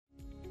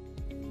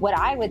what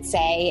I would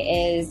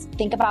say is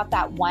think about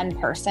that one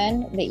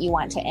person that you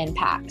want to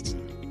impact.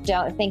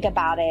 Don't think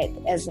about it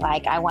as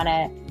like, I want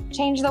to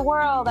change the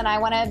world and I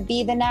want to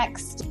be the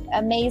next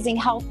amazing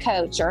health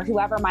coach, or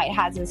whoever might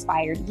has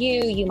inspired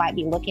you. You might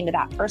be looking to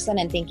that person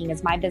and thinking,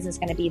 is my business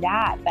going to be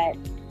that? But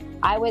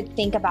I would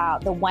think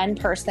about the one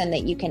person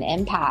that you can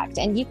impact.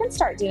 And you can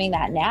start doing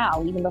that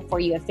now, even before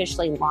you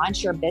officially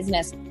launch your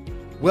business.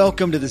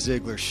 Welcome to The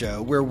Ziglar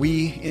Show, where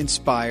we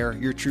inspire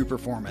your true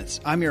performance.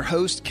 I'm your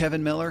host,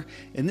 Kevin Miller.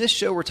 In this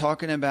show, we're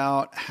talking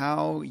about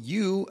how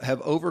you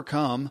have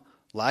overcome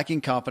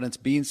lacking confidence,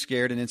 being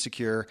scared and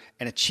insecure,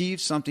 and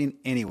achieved something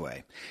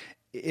anyway.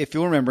 If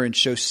you'll remember, in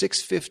show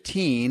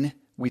 615,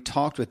 we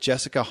talked with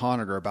Jessica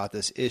Honegger about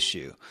this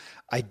issue.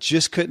 I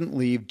just couldn't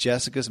leave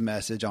Jessica's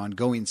message on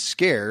going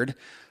scared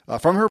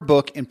from her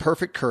book,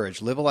 Imperfect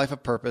Courage, Live a Life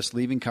of Purpose,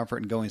 Leaving Comfort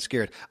and Going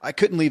Scared. I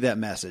couldn't leave that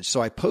message.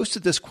 So I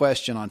posted this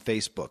question on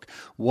Facebook.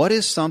 What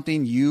is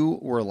something you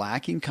were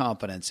lacking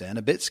confidence in,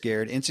 a bit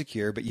scared,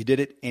 insecure, but you did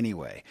it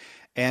anyway?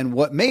 And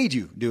what made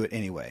you do it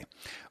anyway?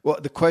 Well,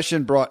 the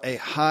question brought a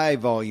high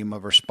volume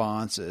of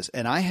responses,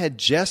 and I had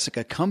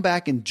Jessica come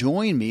back and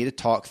join me to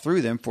talk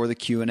through them for the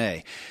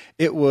Q&A.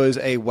 It was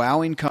a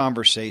wowing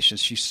conversation.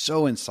 She's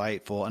so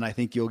insightful, and I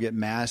think you'll get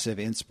massive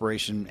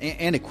inspiration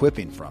and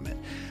equipping from it.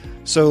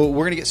 So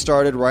we're going to get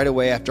started right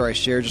away after I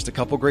share just a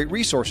couple great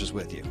resources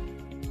with you.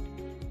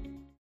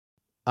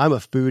 I'm a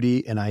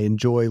foodie and I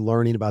enjoy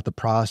learning about the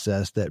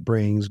process that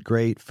brings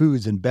great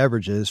foods and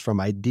beverages from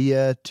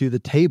idea to the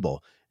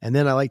table. And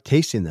then I like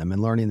tasting them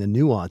and learning the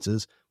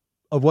nuances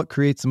of what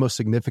creates the most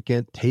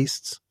significant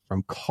tastes,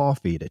 from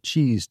coffee to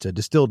cheese to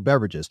distilled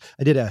beverages.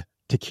 I did a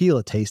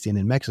tequila tasting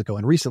in Mexico,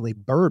 and recently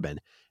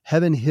bourbon.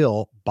 Heaven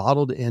Hill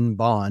Bottled in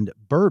Bond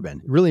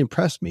bourbon really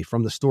impressed me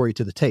from the story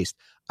to the taste.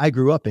 I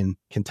grew up in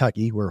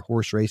Kentucky, where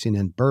horse racing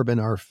and bourbon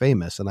are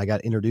famous, and I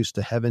got introduced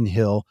to Heaven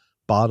Hill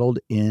Bottled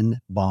in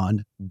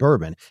Bond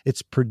bourbon.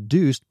 It's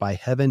produced by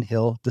Heaven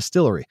Hill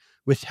Distillery,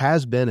 which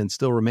has been and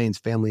still remains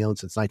family-owned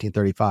since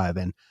 1935.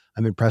 And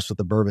I'm impressed with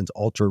the bourbon's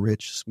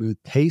ultra-rich, smooth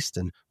taste.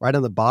 And right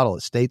on the bottle,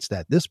 it states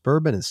that this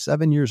bourbon is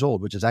 7 years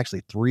old, which is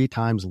actually 3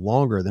 times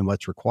longer than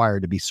what's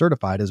required to be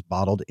certified as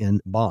bottled in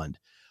bond.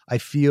 I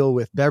feel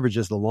with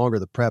beverages, the longer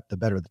the prep, the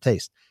better the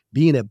taste.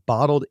 Being a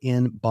bottled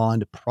in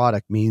bond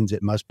product means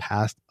it must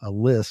pass a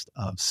list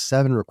of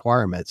 7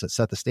 requirements that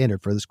set the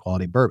standard for this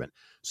quality bourbon.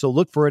 So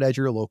look for it at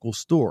your local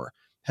store.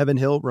 Heaven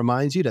Hill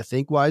reminds you to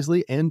think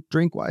wisely and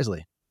drink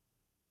wisely.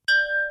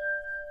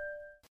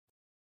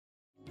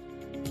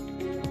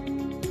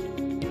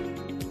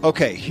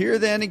 Okay, here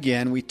then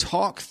again, we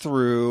talk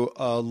through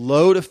a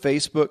load of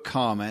Facebook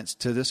comments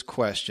to this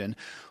question.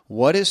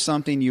 What is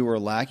something you were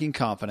lacking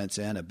confidence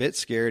in, a bit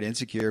scared,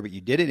 insecure, but you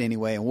did it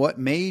anyway, and what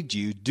made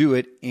you do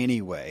it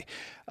anyway?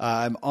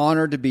 I'm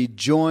honored to be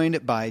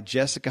joined by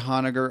Jessica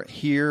Honegger.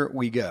 Here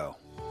we go.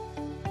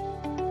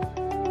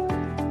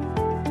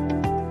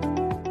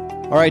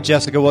 All right,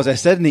 Jessica, well, as I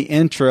said in the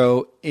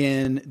intro,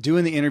 in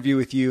doing the interview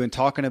with you and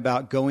talking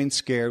about going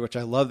scared, which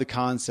I love the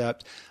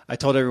concept, I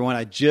told everyone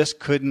I just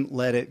couldn't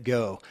let it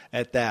go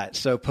at that.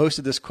 So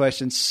posted this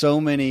question, so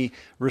many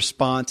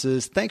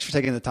responses. Thanks for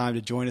taking the time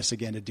to join us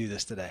again to do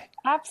this today.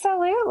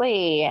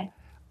 Absolutely.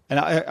 And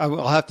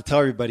I'll have to tell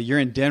everybody, you're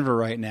in Denver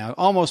right now,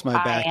 almost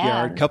my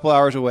backyard, a couple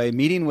hours away,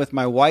 meeting with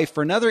my wife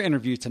for another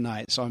interview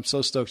tonight. So I'm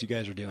so stoked you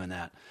guys are doing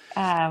that.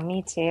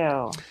 Me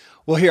too.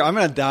 Well, here, I'm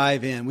going to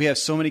dive in. We have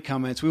so many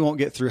comments. We won't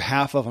get through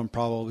half of them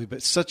probably,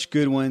 but such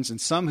good ones, and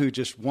some who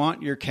just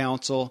want your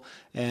counsel.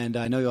 And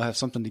I know you'll have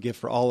something to give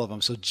for all of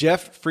them. So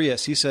Jeff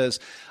Frias, he says,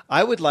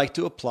 I would like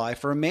to apply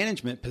for a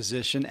management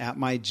position at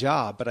my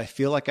job, but I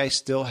feel like I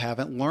still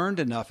haven't learned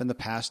enough in the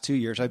past 2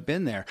 years I've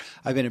been there.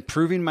 I've been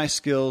improving my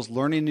skills,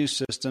 learning new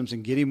systems,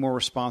 and getting more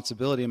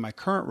responsibility in my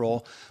current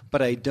role,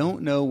 but I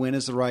don't know when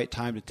is the right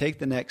time to take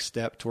the next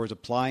step towards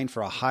applying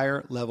for a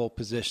higher level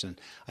position.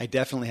 I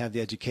definitely have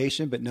the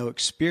education, but no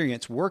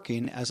experience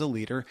working as a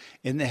leader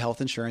in the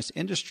health insurance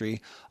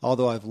industry,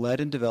 although I've led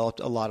and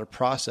developed a lot of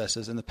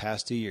processes in the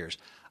past 2 years.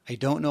 I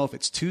don't know if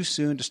it's too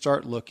soon to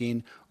start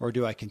looking, or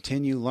do I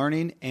continue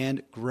learning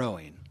and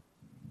growing?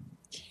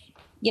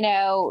 You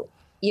know,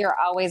 you're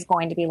always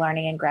going to be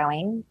learning and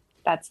growing.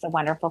 That's the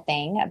wonderful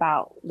thing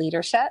about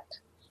leadership,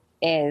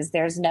 is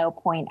there's no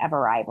point of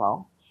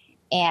arrival.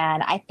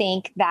 And I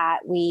think that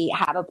we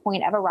have a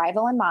point of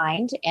arrival in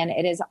mind, and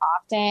it is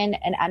often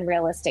an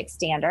unrealistic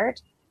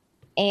standard.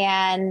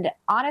 And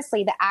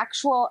honestly, the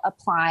actual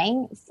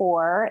applying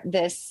for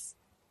this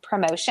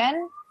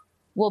promotion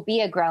will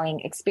be a growing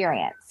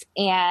experience.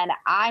 And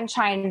I'm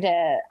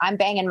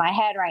banging my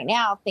head right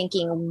now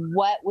thinking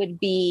what would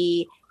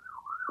be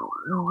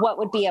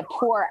a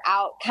poor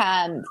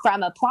outcome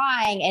from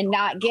applying and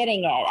not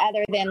getting it,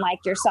 other than like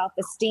your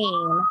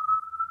self-esteem.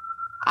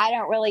 I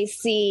don't really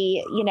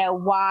see,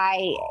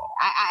 why.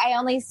 I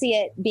only see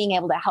it being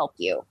able to help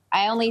you.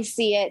 I only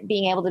see it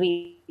being able to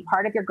be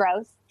part of your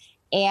growth.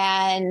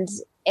 And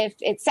if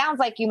it sounds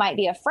like you might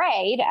be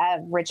afraid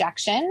of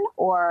rejection,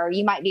 or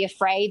you might be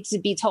afraid to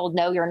be told,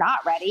 no, you're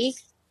not ready.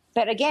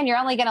 But again, you're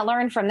only going to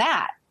learn from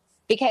that,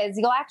 because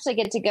you'll actually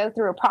get to go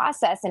through a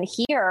process and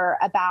hear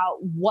about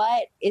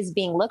what is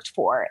being looked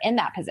for in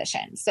that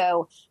position.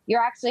 So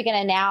you're actually going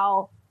to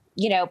now,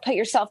 put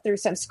yourself through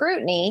some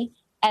scrutiny.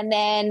 And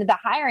then the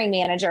hiring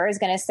manager is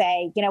going to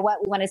say, you know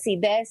what, we want to see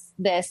this,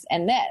 this,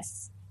 and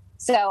this.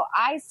 So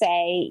I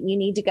say you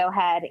need to go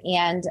ahead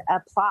and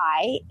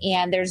apply.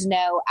 And there's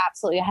no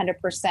absolutely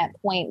 100%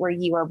 point where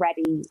you are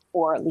ready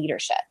for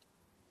leadership.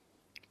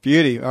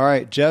 Beauty. All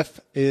right. Jeff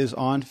is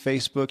on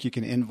Facebook. You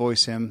can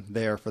invoice him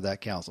there for that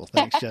counsel.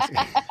 Thanks,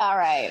 Jessica. All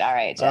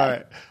right,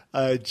 Jeff.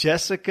 All right.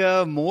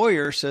 Jessica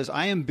Moyer says,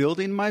 I am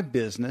building my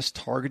business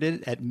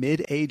targeted at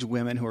mid-age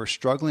women who are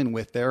struggling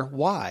with their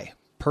why,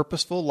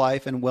 purposeful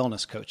life and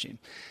wellness coaching,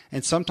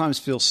 and sometimes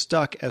feel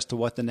stuck as to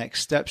what the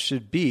next step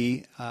should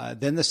be.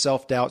 Then the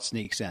self-doubt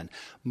sneaks in.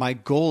 My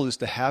goal is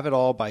to have it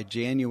all by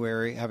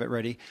January, have it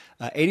ready.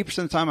 80% of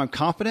the time I'm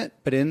confident,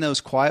 but in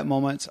those quiet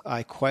moments,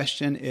 I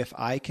question if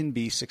I can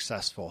be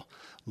successful.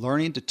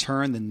 Learning to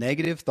turn the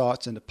negative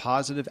thoughts into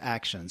positive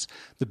actions.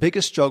 The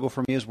biggest struggle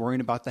for me is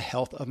worrying about the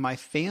health of my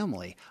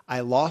family. I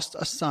lost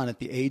a son at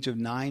the age of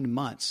 9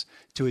 months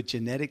to a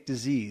genetic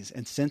disease,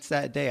 and since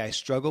that day, I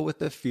struggle with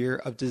the fear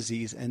of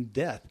disease and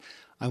death.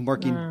 I'm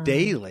working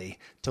daily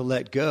to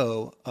let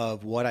go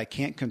of what I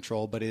can't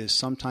control, but it is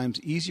sometimes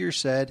easier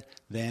said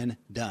than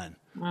done.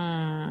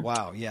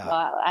 Wow. Yeah.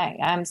 Well,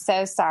 I'm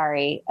so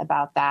sorry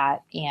about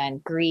that.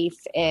 And grief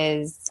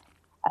is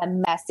a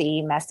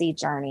messy, messy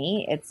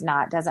journey.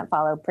 Doesn't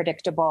follow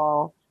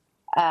predictable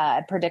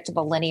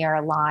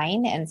linear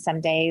line. And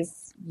some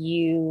days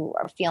you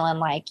are feeling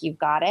like you've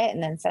got it.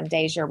 And then some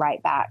days you're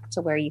right back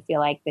to where you feel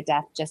like the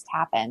death just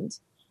happened.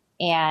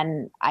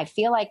 And I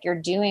feel like you're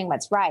doing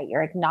what's right.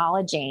 You're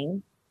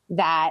acknowledging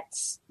that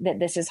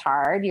this is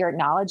hard. You're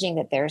acknowledging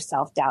that there's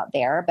self-doubt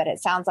there, but it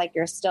sounds like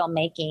you're still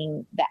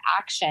making the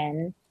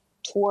action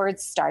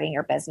towards starting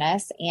your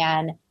business.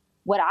 And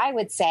what I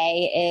would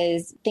say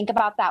is think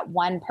about that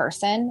one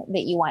person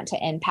that you want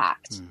to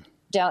impact.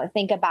 Don't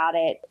think about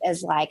it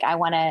as like, I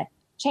want to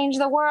change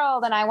the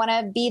world and I want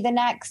to be the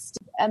next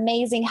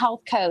amazing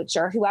health coach,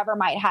 or whoever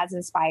might has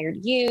inspired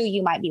you.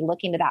 You might be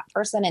looking to that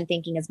person and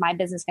thinking, is my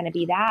business going to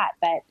be that?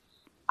 But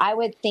I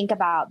would think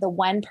about the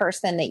one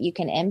person that you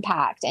can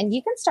impact. And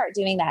you can start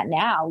doing that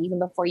now, even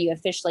before you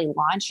officially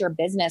launch your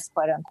business,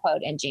 quote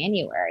unquote, in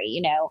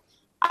January.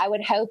 I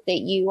would hope that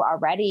you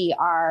already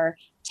are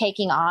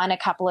taking on a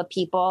couple of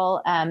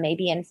people,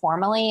 maybe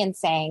informally, and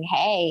saying,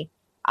 hey,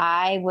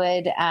 I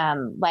would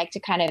like to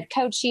kind of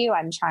coach you.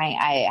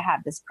 I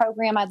have this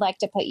program I'd like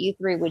to put you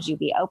through. Would you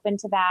be open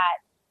to that?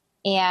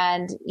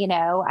 And,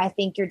 I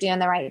think you're doing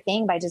the right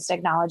thing by just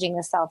acknowledging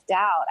the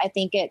self-doubt. I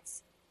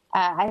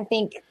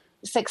think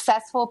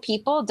successful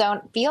people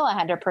don't feel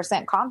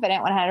 100%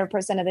 confident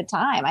 100% of the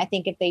time. I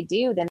think if they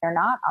do, then they're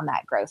not on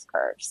that growth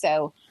curve.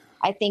 So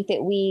I think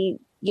that we,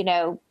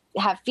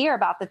 have fear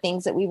about the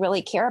things that we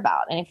really care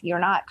about. And if you're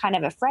not kind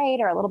of afraid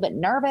or a little bit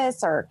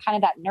nervous or kind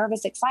of that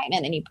nervous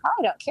excitement, then you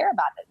probably don't care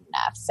about it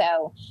enough.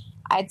 So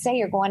I'd say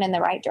you're going in the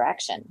right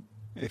direction.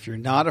 If you're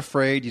not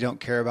afraid, you don't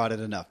care about it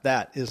enough.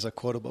 That is a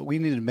quotable. We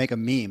need to make a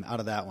meme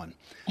out of that one.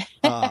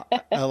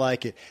 I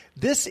like it.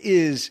 This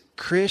is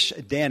Krish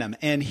Danham,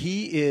 and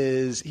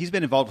he's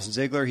been involved with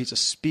Ziglar. He's a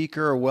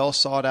speaker, a well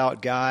sought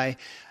out guy.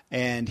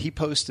 And he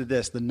posted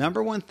this: the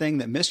number one thing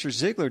that Mr.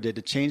 Ziglar did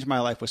to change my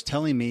life was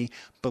telling me,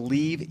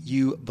 believe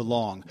you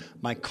belong.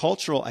 My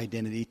cultural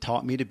identity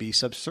taught me to be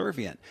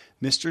subservient.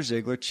 Mr.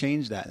 Ziglar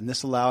changed that. And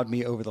this allowed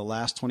me over the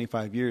last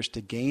 25 years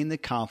to gain the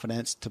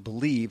confidence to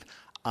believe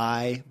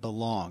I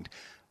belonged.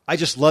 I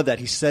just love that.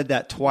 He said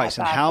that twice.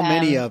 That's and how awesome.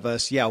 many of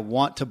us,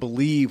 want to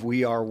believe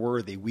we are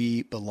worthy.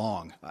 We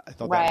belong. I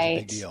thought that was a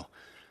big deal.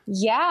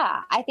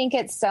 Yeah, I think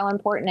it's so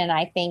important. And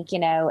I think,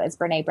 as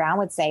Brene Brown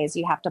would say, is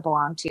you have to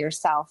belong to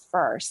yourself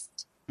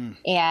first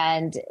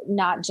and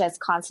not just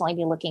constantly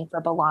be looking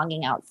for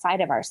belonging outside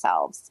of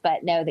ourselves,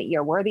 but know that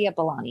you're worthy of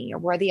belonging. You're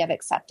worthy of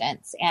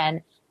acceptance.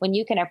 And when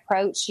you can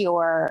approach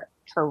your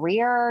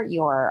career,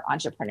 your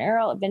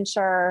entrepreneurial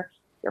adventure,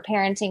 your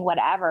parenting,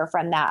 whatever,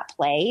 from that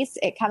place,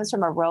 it comes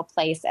from a real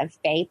place of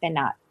faith and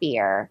not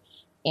fear.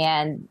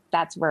 And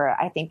that's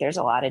where I think there's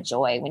a lot of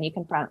joy when you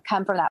can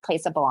come from that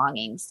place of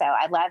belonging. So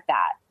I love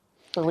that.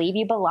 Believe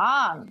you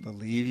belong.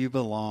 Believe you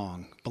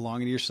belong.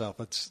 Belonging to yourself.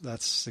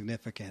 That's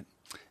significant.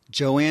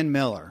 Joanne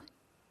Miller.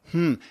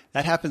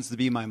 That happens to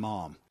be my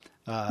mom.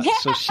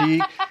 So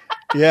she,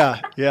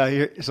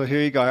 so here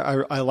you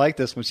go. I like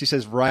this one. She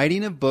says,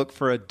 writing a book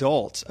for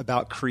adults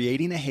about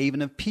creating a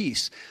haven of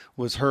peace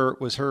was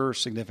her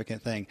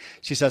significant thing.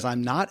 She says,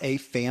 I'm not a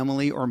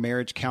family or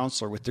marriage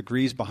counselor with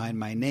degrees behind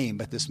my name,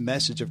 but this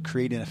message of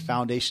creating a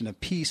foundation of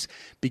peace,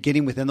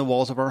 beginning within the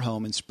walls of our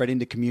home and spreading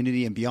to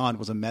community and beyond,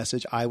 was a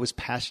message I was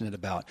passionate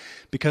about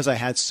because I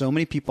had so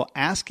many people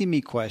asking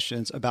me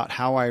questions about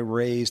how I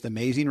raised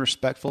amazing,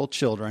 respectful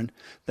children.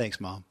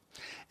 Thanks, Mom.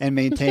 And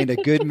maintained a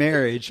good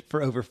marriage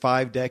for over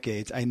 5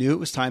 decades. I knew it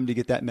was time to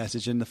get that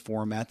message in the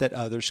format that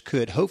others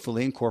could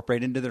hopefully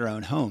incorporate into their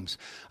own homes.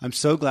 I'm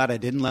so glad I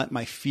didn't let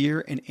my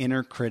fear and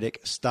inner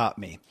critic stop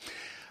me.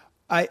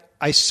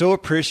 I so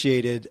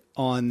appreciated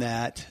on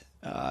that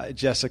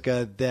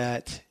Jessica,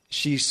 that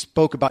she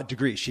spoke about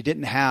degrees. She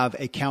didn't have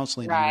a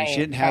counseling degree. She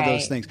didn't have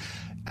those things.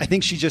 I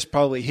think she just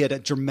probably hit a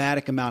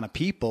dramatic amount of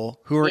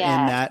people who are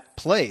in that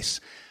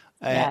place.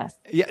 Yes.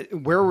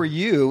 Where were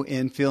you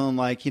in feeling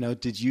like,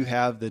 did you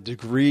have the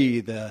degree,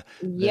 the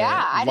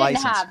I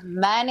license? Didn't have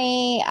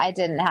money. I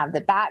didn't have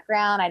the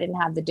background. I didn't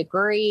have the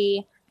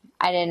degree.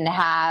 I didn't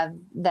have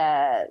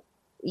the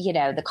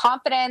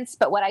confidence,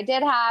 but what I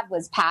did have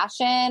was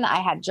passion.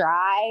 I had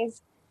drive,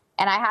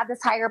 and I had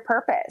this higher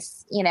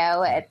purpose.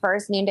 At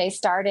first Noonday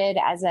started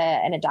as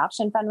an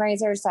adoption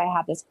fundraiser. So I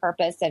had this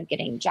purpose of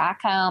getting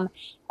Jack home.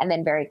 And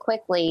then very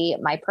quickly,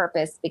 my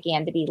purpose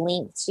began to be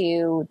linked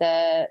to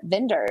the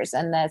vendors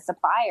and the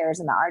suppliers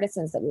and the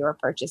artisans that we were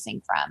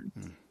purchasing from.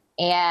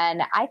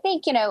 And I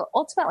think,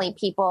 ultimately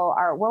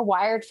we're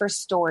wired for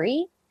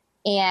story,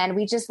 and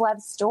we just love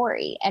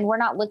story, and we're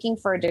not looking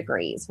for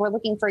degrees. We're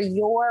looking for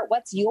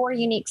what's your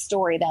unique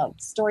story, the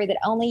story that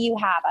only you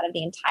have out of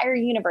the entire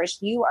universe.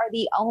 You are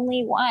the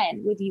only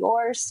one with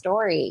your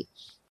story.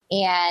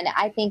 And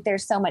I think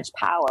there's so much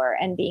power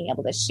in being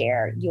able to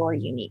share your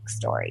unique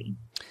story.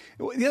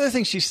 The other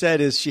thing she said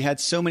is she had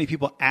so many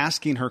people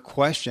asking her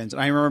questions.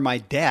 And I remember my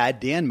dad,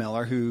 Dan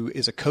Miller, who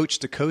is a coach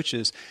to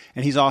coaches,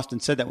 and he's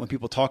often said that when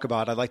people talk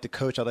about, I'd like to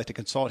coach, I'd like to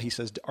consult, he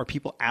says, are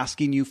people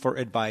asking you for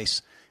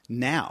advice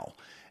now?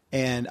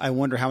 And I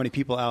wonder how many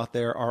people out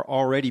there are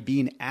already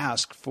being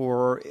asked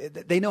for,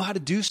 they know how to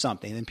do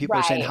something. And people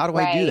are saying, how do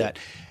I do that?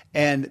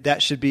 And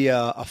that should be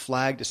a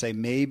flag to say,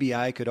 maybe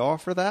I could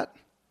offer that.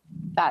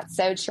 That's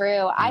so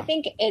true. I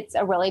think it's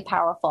a really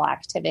powerful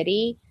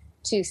activity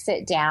to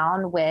sit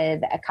down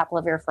with a couple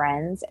of your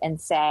friends and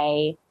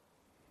say,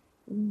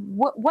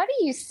 what do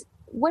you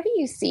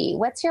see?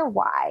 What's your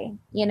why?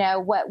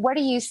 What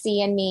do you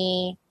see in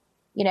me?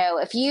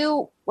 If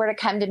you were to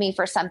come to me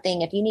for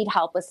something, if you need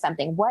help with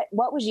something, what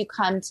would you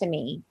come to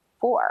me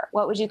for?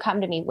 What would you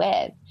come to me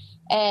with?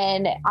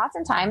 And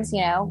oftentimes,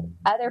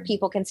 other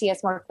people can see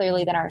us more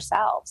clearly than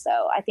ourselves.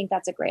 So I think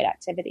that's a great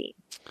activity.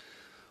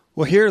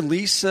 Well, here,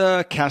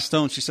 Lisa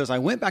Castone, she says, I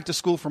went back to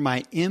school for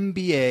my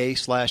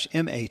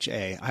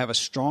MBA/MHA. I have a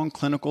strong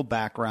clinical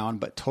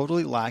background, but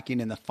totally lacking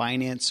in the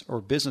finance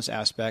or business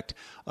aspect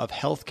of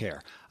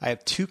healthcare. I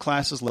have 2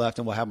 classes left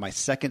and will have my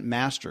second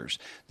master's.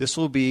 This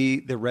will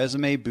be the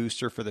resume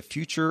booster for the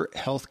future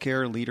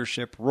healthcare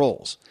leadership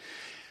roles.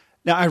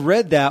 Now, I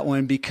read that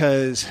one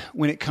because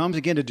when it comes,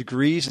 again, to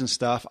degrees and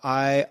stuff,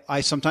 I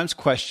sometimes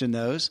question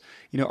those.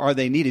 Are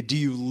they needed? Do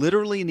you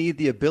literally need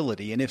the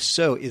ability? And if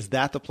so, is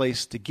that the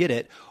place to get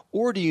it?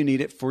 Or do you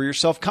need it for your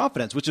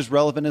self-confidence, which is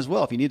relevant as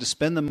well? If you need to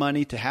spend the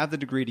money to have the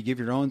degree to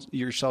give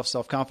yourself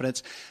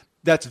self-confidence,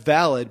 that's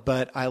valid,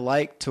 but I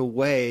like to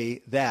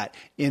weigh that.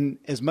 In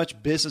as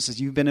much business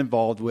as you've been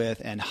involved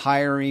with and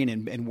hiring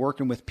and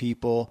working with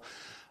people,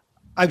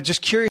 I'm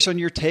just curious on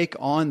your take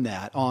on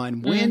that,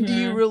 on when do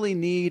you really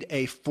need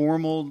a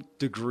formal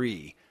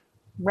degree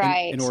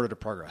in order to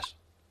progress?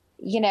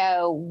 And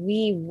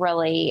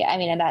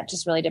that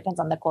just really depends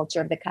on the culture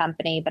of the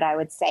company. But I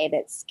would say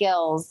that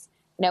skills,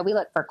 we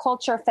look for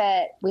culture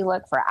fit. We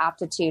look for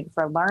aptitude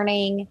for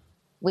learning.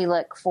 We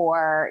look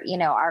for,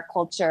 our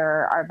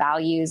culture, our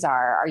values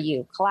are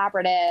you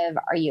collaborative?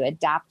 Are you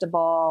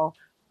adaptable?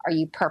 Are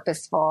you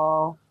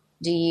purposeful?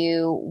 Do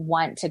you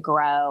want to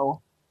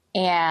grow?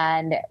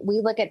 And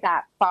we look at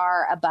that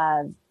far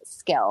above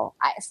skill.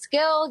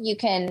 Skill, you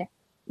can,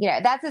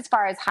 that's as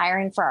far as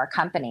hiring for our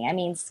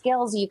company.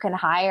 Skills you can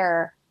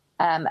hire,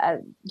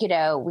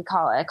 we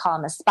call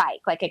them a spike,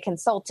 like a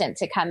consultant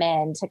to come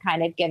in to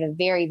kind of give a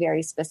very,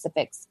 very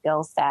specific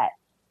skill set.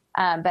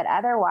 But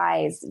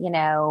otherwise,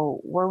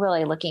 we're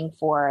really looking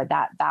for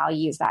that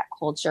values, that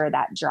culture,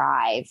 that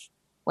drive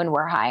when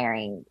we're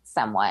hiring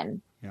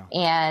someone. Yeah.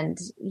 And,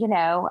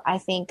 I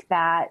think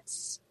that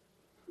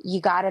you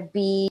got to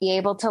be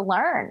able to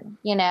learn,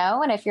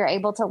 and if you're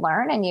able to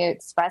learn and you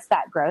express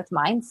that growth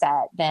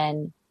mindset,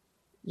 then,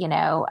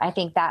 I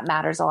think that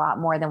matters a lot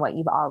more than what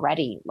you've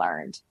already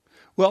learned.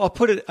 Well, I'll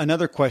put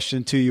another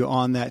question to you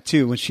on that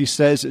too. When she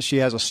says that she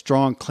has a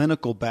strong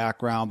clinical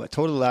background, but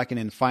totally lacking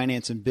in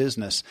finance and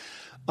business,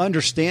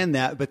 understand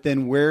that. But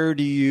then where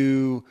do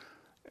you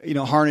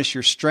harness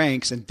your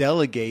strengths and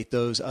delegate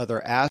those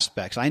other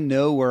aspects? I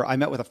know where I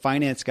met with a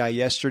finance guy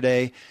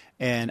yesterday,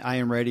 and I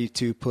am ready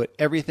to put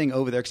everything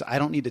over there because I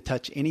don't need to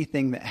touch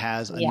anything that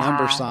has a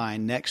number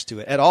sign next to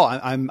it at all.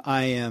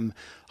 I am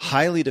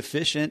highly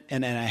deficient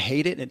and I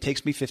hate it. And it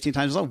takes me 15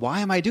 times as long. Why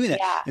am I doing that?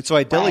 Yeah, and so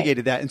I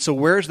delegated that. And so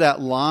where's that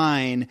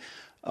line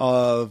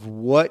of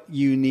what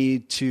you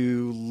need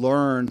to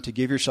learn to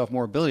give yourself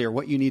more ability, or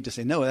what you need to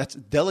say, no, that's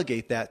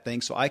delegate that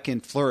thing so I can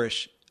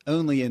flourish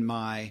only in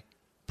my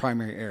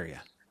primary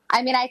area?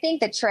 I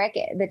think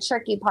the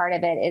tricky part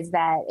of it is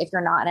that if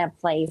you're not in a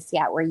place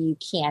yet where you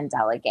can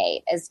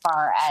delegate as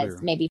far as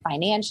maybe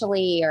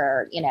financially,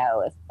 or,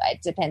 if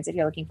it depends if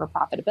you're looking for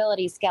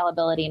profitability,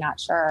 scalability, not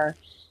sure.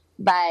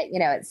 But,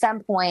 at some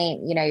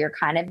point, you're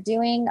kind of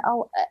doing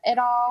it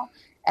all.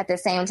 At the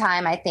same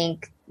time, I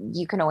think,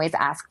 you can always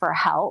ask for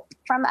help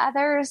from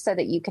others so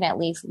that you can at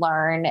least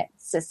learn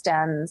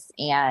systems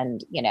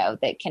and,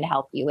 that can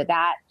help you with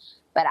that.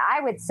 But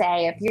I would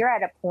say if you're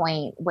at a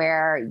point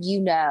where,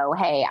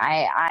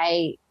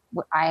 hey,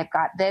 I've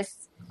got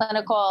this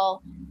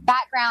clinical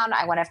background,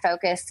 I want to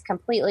focus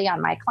completely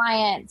on my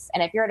clients.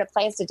 And if you're at a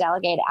place to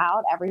delegate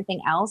out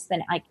everything else,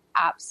 then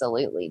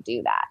absolutely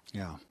do that.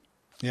 Yeah.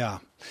 Yeah.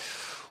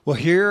 Well,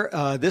 here,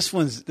 this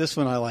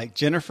one I like.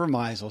 Jennifer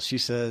Meisel. She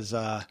says,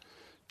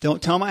 don't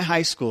tell my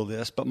high school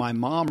this, but my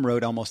mom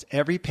wrote almost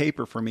every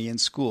paper for me in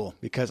school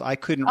because I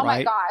couldn't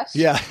write. Oh my gosh.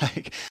 Yeah.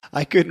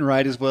 I couldn't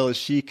write as well as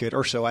she could,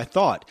 or so I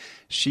thought.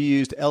 She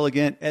used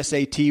elegant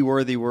SAT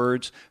worthy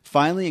words.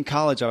 Finally, in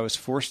college, I was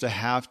forced to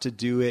have to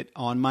do it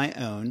on my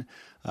own.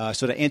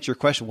 So to answer your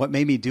question, what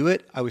made me do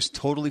it? I was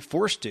totally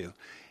forced to.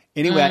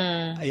 Anyway,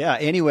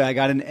 I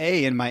got an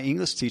A, and my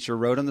English teacher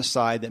wrote on the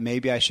side that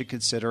maybe I should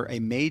consider a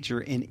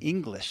major in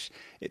English.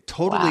 It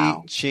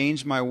totally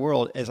changed my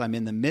world as I'm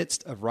in the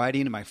midst of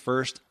writing my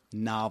first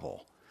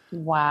novel.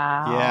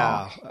 Wow.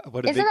 Yeah.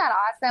 Isn't that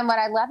awesome? What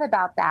I love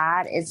about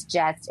that is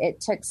just it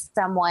took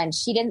someone,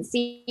 she didn't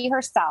see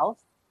herself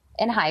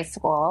in high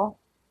school.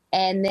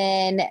 And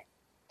then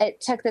it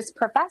took this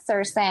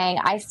professor saying,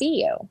 I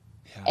see you.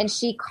 Yeah. And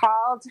she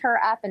called her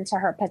up into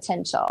her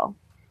potential.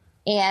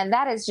 And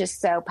that is just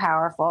so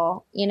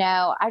powerful.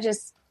 I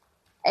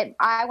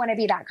want to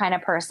be that kind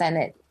of person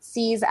that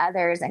sees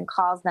others and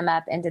calls them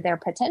up into their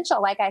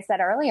potential. Like I said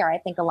earlier, I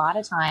think a lot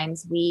of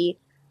times we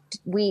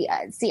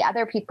see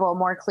other people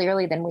more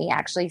clearly than we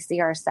actually see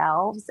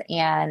ourselves.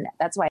 And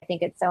that's why I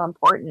think it's so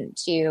important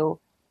to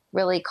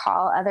really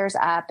call others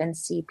up and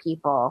see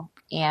people.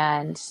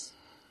 And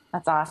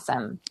that's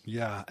awesome.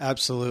 Yeah,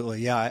 absolutely.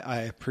 Yeah,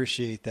 I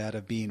appreciate that,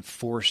 of being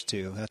forced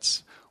to.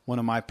 That's one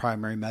of my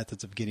primary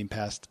methods of getting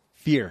past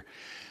fear.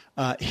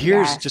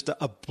 Here's just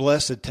a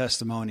blessed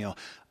testimonial.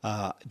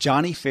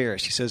 Johnny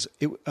Ferris, he says,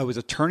 it was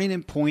a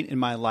turning point in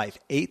my life,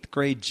 8th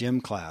grade gym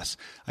class.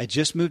 I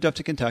just moved up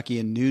to Kentucky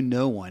and knew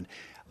no one.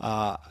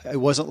 It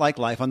wasn't like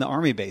life on the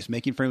Army base.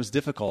 Making friends was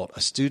difficult.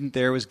 A student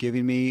there was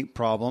giving me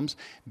problems.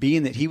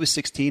 Being that he was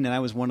 16 and I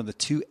was one of the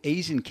 2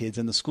 Asian kids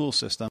in the school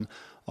system,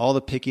 all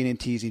the picking and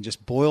teasing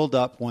just boiled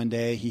up one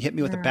day. He hit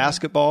me with a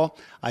basketball.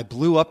 I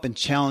blew up and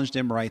challenged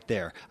him right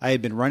there. I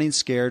had been running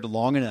scared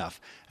long enough.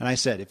 And I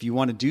said, if you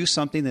want to do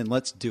something, then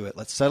let's do it.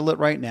 Let's settle it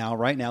right now.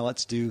 Right now,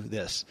 let's do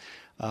this.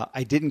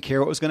 I didn't care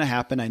what was going to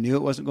happen. I knew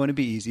it wasn't going to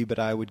be easy, but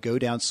I would go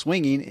down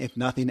swinging if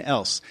nothing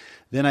else.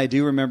 Then I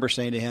do remember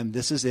saying to him,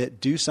 this is it.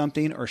 Do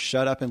something or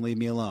shut up and leave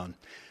me alone.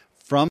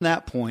 From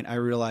that point, I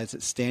realized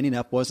that standing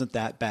up wasn't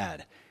that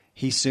bad.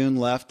 He soon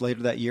left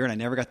later that year, and I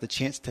never got the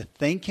chance to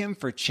thank him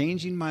for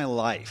changing my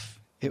life.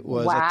 It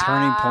was a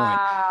turning point.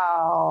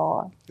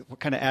 What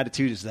kind of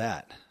attitude is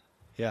that?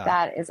 Yeah.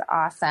 That is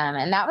awesome.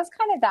 And that was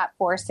kind of that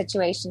forced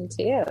situation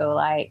too.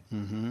 Like,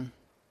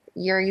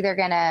 you're either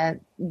going to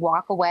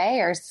walk away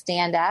or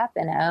stand up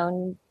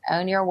and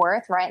own your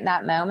worth right in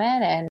that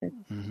moment.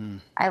 And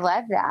I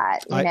love that.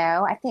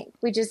 I think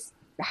we just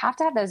have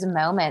to have those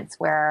moments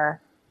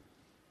where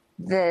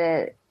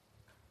the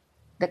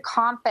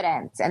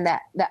confidence and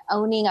the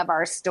owning of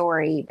our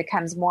story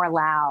becomes more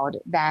loud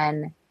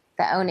than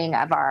the owning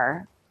of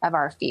our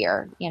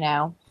fear,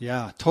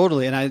 Yeah,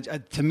 totally. And I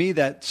to me,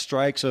 that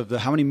strikes of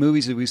how many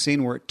movies have we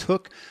seen where it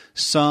took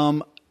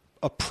some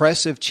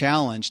oppressive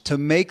challenge to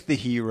make the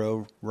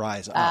hero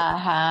rise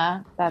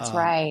up. That's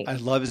right. I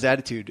love his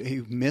attitude.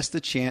 He missed the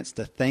chance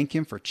to thank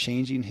him for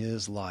changing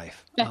his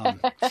life.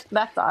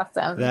 That's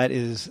awesome. That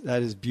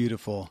is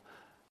beautiful.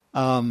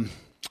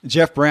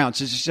 Jeff Brown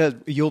says,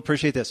 you'll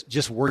appreciate this.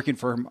 Just working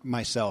for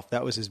myself.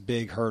 That was his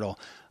big hurdle.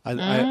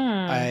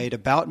 I'd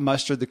about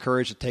mustered the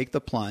courage to take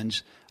the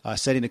plunge,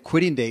 setting a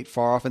quitting date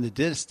far off in the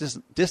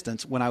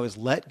distance when I was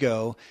let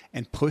go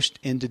and pushed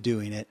into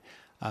doing it.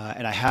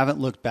 And I haven't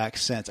looked back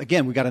since.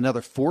 Again, we got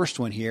another forced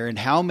one here. And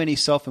how many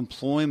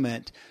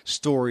self-employment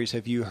stories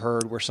have you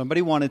heard where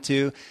somebody wanted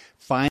to,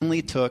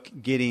 finally took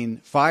getting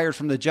fired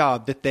from the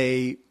job that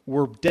they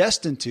were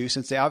destined to,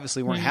 since they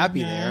obviously weren't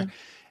happy there.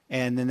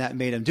 And then that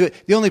made them do it.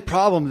 The only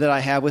problem that I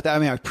have with that,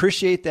 I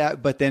appreciate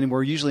that, but then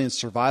we're usually in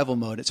survival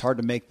mode. It's hard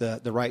to make the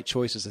right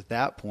choices at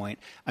that point.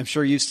 I'm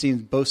sure you've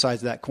seen both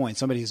sides of that coin.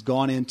 Somebody who's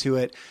gone into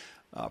it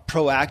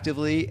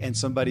proactively and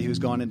somebody who's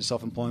gone into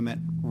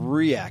self-employment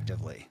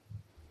reactively.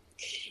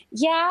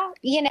 Yeah,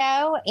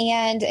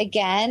 and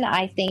again,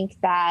 I think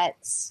that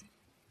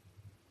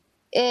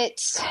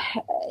it's,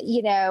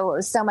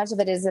 so much of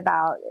it is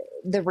about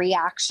the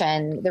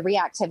reaction. The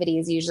reactivity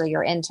is usually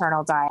your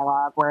internal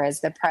dialogue,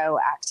 whereas the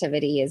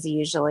proactivity is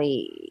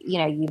usually,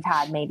 you've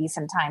had maybe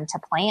some time to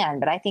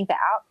plan, but I think the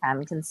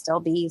outcome can still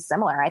be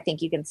similar. I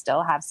think you can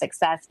still have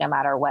success no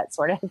matter what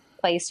sort of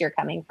place you're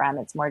coming from.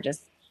 It's more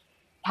just,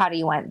 how do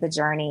you want the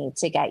journey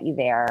to get you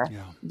there?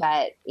 Yeah.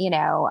 But,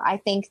 I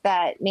think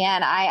that,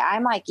 man,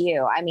 I'm like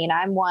you.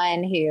 I'm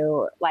one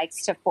who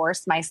likes to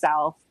force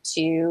myself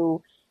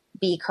to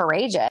be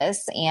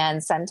courageous.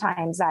 And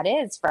sometimes that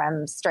is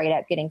from straight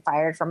up getting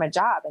fired from a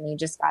job, and you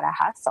just got to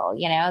hustle,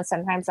 and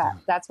sometimes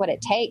that's what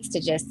it takes to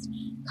just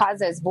cause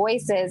those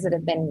voices that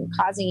have been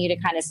causing you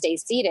to kind of stay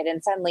seated.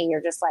 And suddenly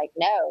you're just like,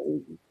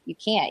 no, you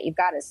can't, you've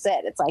got to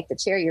sit. It's like the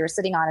chair you're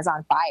sitting on is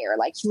on fire.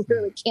 Like you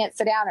literally can't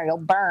sit down or you'll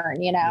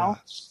burn, Yeah.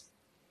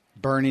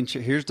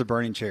 Here's the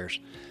burning chairs.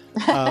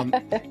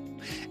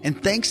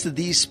 And thanks to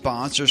these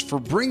sponsors for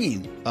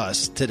bringing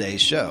us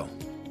today's show.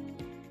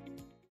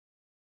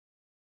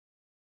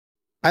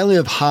 I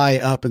live high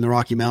up in the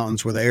Rocky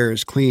Mountains where the air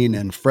is clean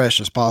and fresh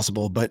as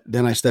possible, but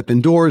then I step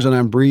indoors and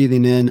I'm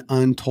breathing in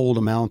untold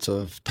amounts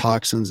of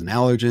toxins and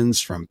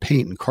allergens from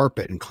paint and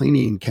carpet and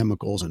cleaning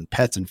chemicals and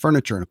pets and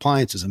furniture and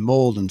appliances and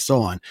mold and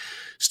so on.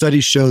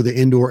 Studies show the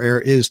indoor air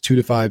is 2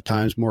 to 5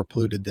 times more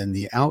polluted than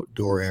the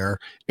outdoor air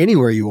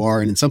anywhere you are,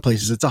 and in some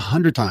places it's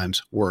 100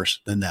 times worse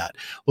than that.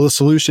 Well, the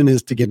solution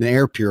is to get an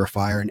air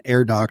purifier, and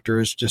Air Doctor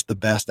is just the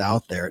best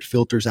out there. It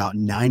filters out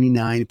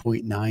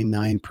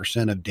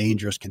 99.99% of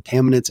dangerous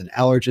contaminants and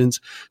allergens,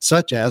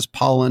 such as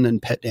pollen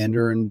and pet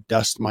dander and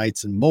dust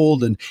mites and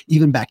mold and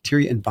even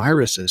bacteria and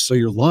viruses, so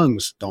your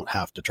lungs don't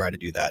have to try to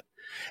do that.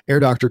 Air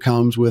Doctor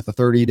comes with a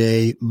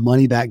 30-day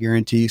money-back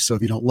guarantee, so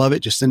if you don't love it,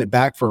 just send it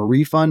back for a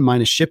refund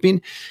minus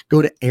shipping.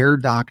 Go to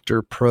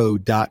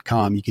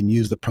airdoctorpro.com. You can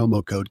use the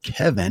promo code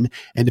Kevin,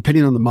 and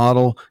depending on the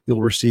model,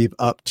 you'll receive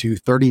up to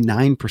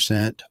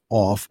 39%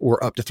 off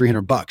or up to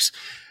 $300.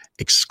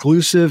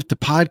 Exclusive to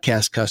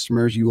podcast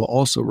customers, you will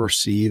also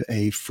receive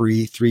a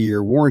free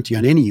 3-year warranty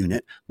on any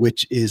unit,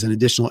 which is an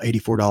additional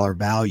 $84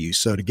 value.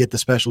 So to get the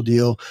special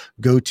deal,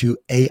 go to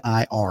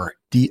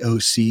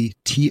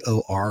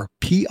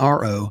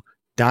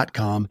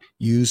airdoctorpro.com.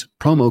 Use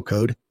promo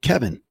code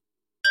Kevin.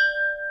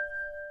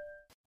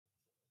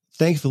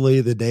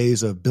 Thankfully, the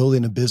days of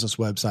building a business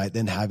website,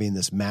 then having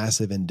this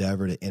massive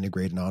endeavor to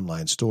integrate an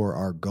online store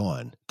are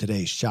gone.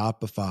 Today,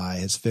 Shopify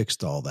has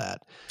fixed all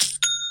that.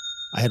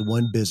 I had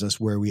one business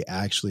where we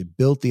actually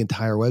built the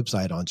entire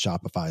website on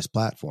Shopify's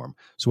platform.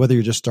 So whether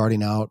you're just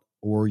starting out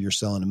or you're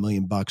selling $1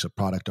 million of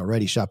product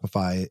already,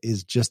 Shopify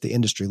is just the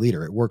industry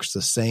leader. It works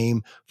the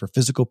same for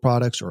physical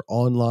products or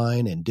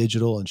online and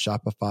digital, and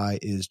Shopify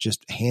is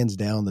just hands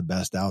down the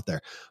best out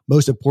there.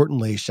 Most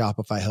importantly,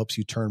 Shopify helps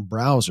you turn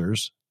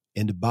browsers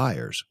into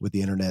buyers with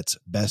the internet's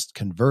best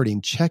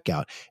converting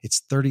checkout. It's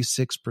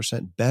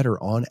 36%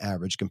 better on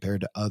average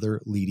compared to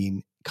other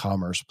leading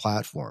commerce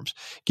platforms.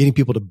 Getting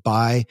people to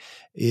buy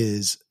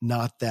is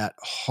not that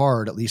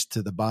hard, at least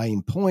to the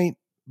buying point,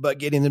 but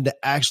getting them to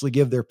actually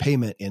give their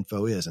payment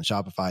info is, and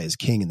Shopify is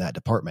king in that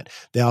department.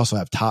 They also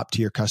have top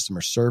tier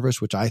customer service,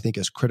 which I think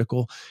is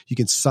critical. You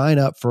can sign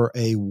up for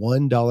a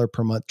 $1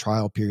 per month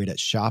trial period at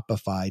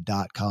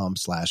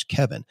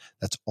shopify.com/Kevin.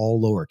 That's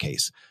all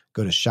lowercase.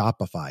 Go to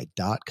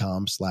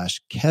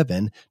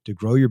shopify.com/Kevin to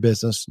grow your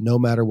business no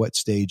matter what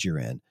stage you're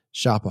in.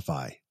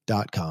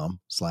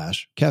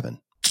 Shopify.com/Kevin.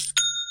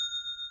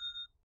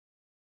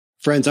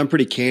 Friends, I'm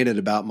pretty candid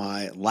about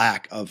my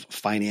lack of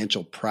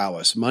financial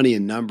prowess. Money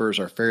and numbers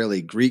are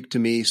fairly Greek to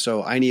me,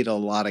 so I need a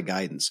lot of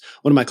guidance.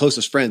 One of my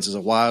closest friends is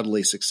a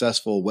wildly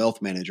successful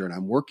wealth manager, and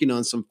I'm working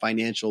on some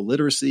financial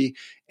literacy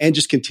and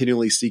just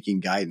continually seeking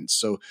guidance.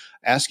 So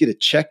I ask you to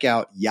check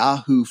out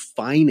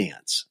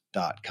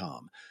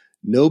yahoofinance.com.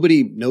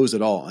 Nobody knows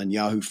it all, and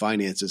Yahoo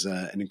Finance is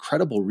an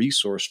incredible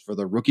resource for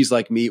the rookies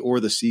like me or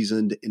the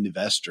seasoned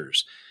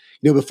investors.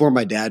 Before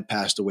my dad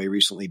passed away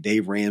recently,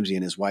 Dave Ramsey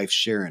and his wife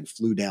Sharon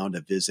flew down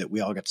to visit. We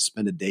all got to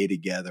spend a day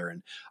together,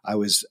 and I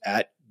was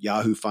at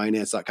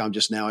yahoofinance.com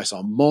just now. I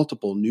saw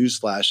multiple news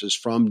flashes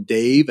from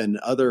Dave and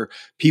other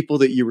people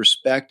that you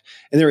respect,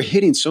 and they were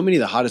hitting so many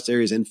of the hottest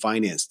areas in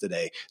finance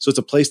today. So it's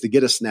a place to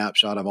get a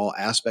snapshot of all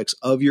aspects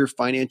of your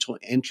financial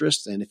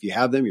interests, and if you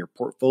have them, your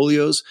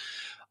portfolios.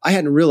 I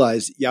hadn't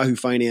realized Yahoo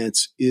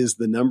Finance is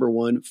the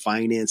 #1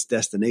 finance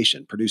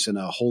destination, producing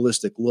a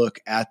holistic look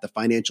at the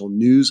financial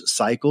news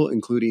cycle,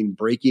 including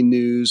breaking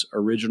news,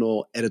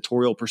 original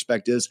editorial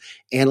perspectives,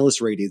 analyst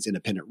ratings,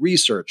 independent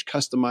research,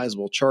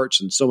 customizable charts,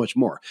 and so much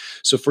more.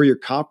 So for your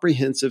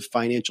comprehensive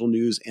financial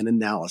news and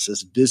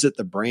analysis, visit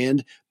the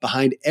brand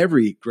behind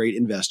every great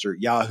investor,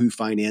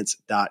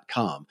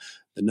 yahoofinance.com,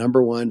 the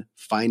 #1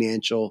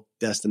 financial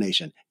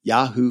destination,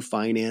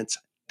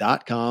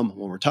 yahoofinance.com. One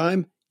more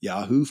time,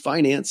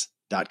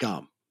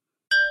 yahoofinance.com.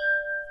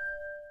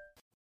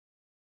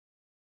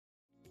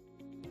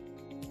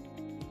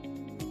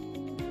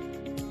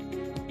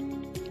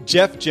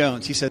 Jeff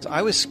Jones, he says,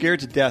 I was scared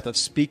to death of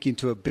speaking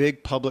to a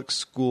big public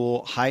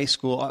school, high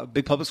school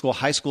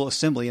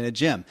assembly in a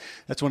gym.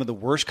 That's one of the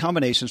worst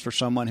combinations for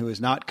someone who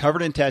is not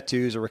covered in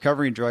tattoos, a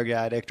recovering drug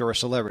addict, or a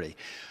celebrity.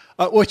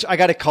 Which I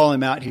got to call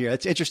him out here.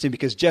 It's interesting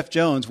because Jeff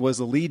Jones was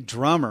the lead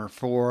drummer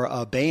for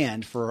a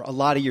band for a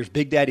lot of years,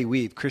 Big Daddy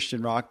Weave,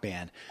 Christian rock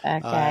band.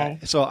 Okay.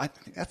 So I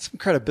think that's some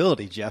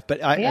credibility, Jeff,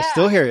 but I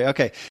still hear you.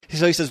 Okay.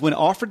 So he says, when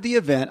offered the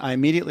event, I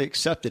immediately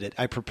accepted it.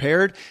 I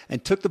prepared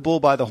and took the bull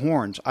by the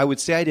horns. I would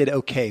say I did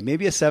okay,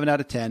 maybe a 7 out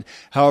of 10.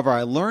 However,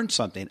 I learned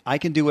something. I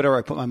can do whatever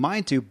I put my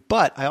mind to,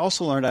 but I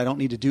also learned I don't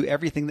need to do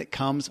everything that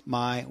comes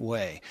my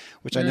way,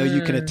 which I know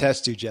you can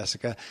attest to,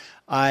 Jessica.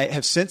 I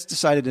have since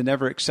decided to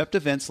never accept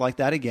events like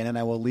that again, and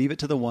I will leave it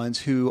to the ones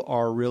who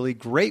are really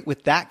great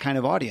with that kind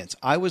of audience.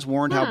 I was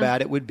warned how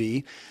bad it would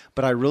be,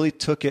 but I really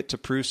took it to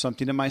prove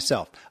something to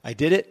myself. I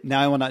did it.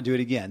 Now I will not do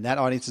it again. That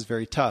audience is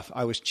very tough.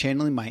 I was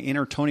channeling my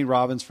inner Tony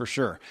Robbins for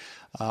sure.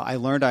 I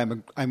learned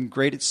I'm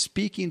great at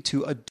speaking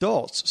to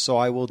adults, so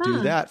I will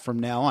do that from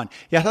now on.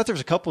 Yeah, I thought there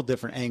was a couple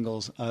different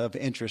angles of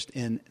interest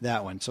in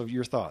that one. So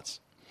your thoughts?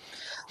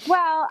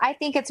 Well, I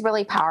think it's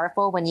really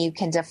powerful when you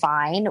can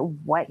define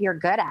what you're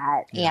good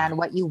at and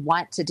what you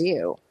want to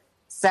do.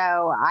 So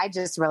I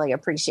just really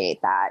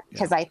appreciate that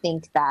because I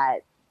think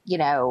that, you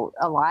know,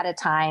 a lot of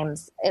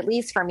times, at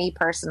least for me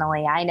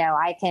personally, I know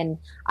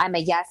I'm a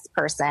yes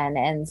person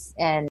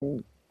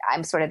and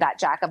I'm sort of that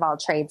jack of all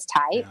trades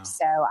type. Yeah.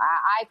 So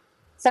I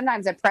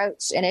sometimes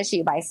approach an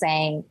issue by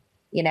saying,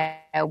 you know,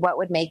 what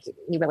would make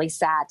me really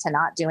sad to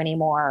not do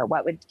anymore?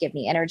 What would give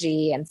me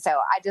energy? And so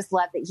I just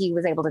love that he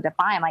was able to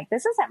define, like,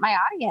 this isn't my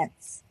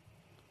audience,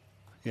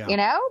 you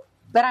know,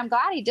 but I'm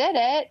glad he did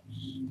it.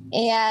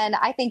 And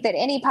I think that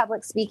any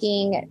public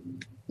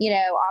speaking, you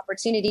know,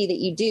 opportunity that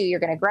you do, you're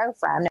going to grow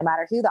from, no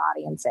matter who the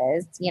audience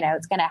is. You know,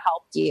 it's going to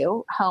help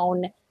you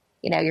hone,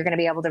 you know, you're going to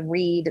be able to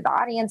read the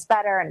audience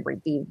better and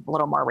be a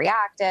little more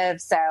reactive.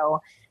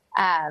 So,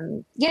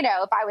 you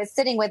know, if I was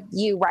sitting with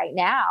you right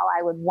now,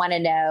 I would want to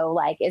know,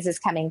 like, is this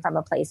coming from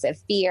a place of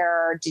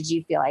fear? Did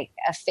you feel like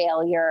a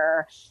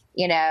failure?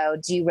 You know,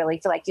 do you really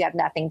feel like you have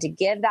nothing to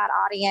give that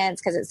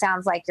audience? Because it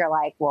sounds like you're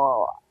like,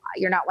 well,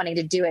 you're not wanting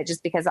to do it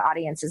just because the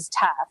audience is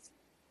tough,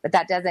 but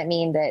that doesn't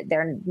mean that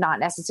they're not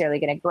necessarily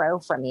going to grow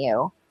from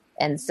you.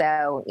 And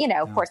so, you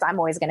know, of course, I'm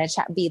always going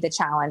to be the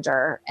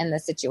challenger in the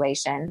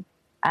situation.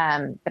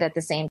 But at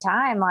the same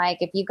time, like,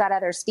 if you've got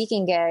other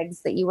speaking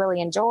gigs that you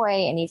really enjoy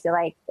and you feel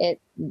like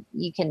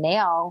you can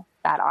nail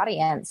that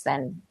audience,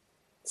 then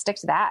stick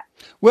to that.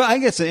 Well, I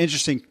think it's an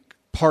interesting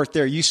part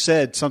there. You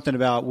said something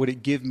about, would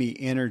it give me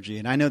energy?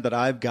 And I know that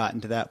I've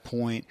gotten to that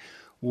point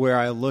where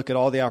I look at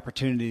all the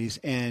opportunities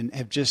and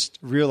have just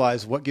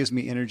realized what gives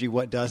me energy,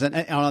 what doesn't.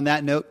 And on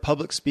that note,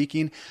 public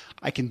speaking,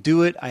 I can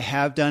do it. I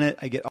have done it.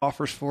 I get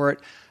offers for it.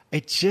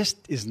 It just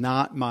is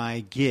not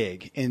my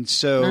gig. And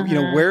so, you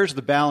know, where's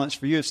the balance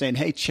for you of saying,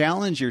 hey,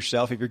 challenge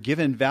yourself. If you're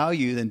given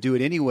value, then do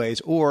it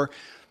anyways, or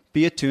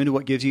be attuned to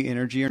what gives you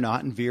energy or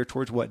not and veer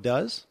towards what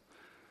does?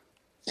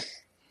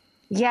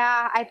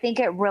 Yeah, I think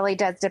it really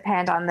does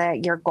depend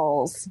on your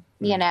goals,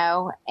 you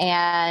know,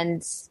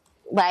 and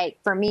like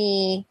for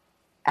me,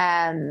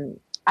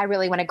 I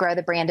really want to grow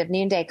the Brand of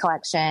Noonday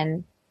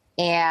collection.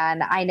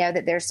 And I know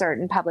that there's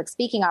certain public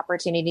speaking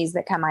opportunities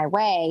that come my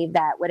way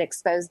that would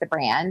expose the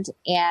brand.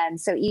 And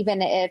so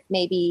even if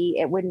maybe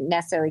it wouldn't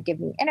necessarily give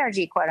me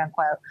energy, quote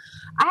unquote,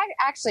 I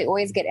actually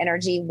always get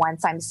energy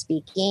once I'm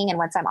speaking and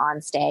once I'm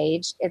on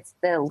stage. It's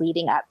the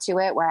leading up to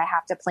it where I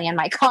have to plan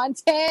my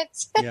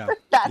content. Yeah.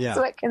 That's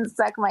what can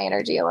suck my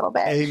energy a little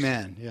bit.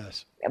 Amen.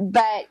 Yes.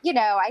 But, you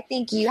know, I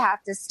think you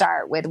have to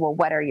start with, well,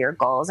 what are your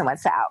goals and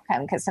what's the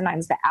outcome? Because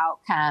sometimes the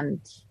outcome,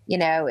 you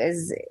know,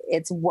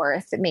 it's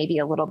worth maybe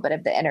a little bit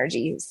of the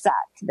energy suck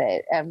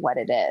of what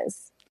it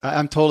is.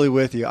 I'm totally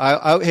with you.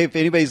 Hey, if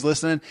anybody's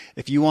listening,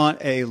 if you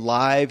want a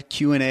live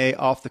Q&A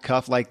off the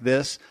cuff like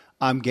this,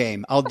 I'm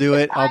game. I'll do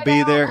it. I'll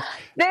be there.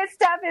 This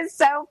stuff is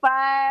so fun.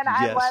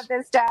 I love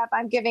this stuff.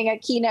 I'm giving a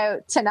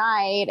keynote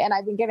tonight, and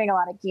I've been giving a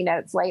lot of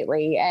keynotes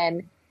lately,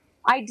 and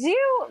I do,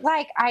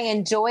 like, I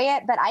enjoy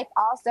it, but I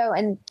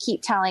also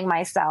keep telling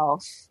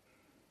myself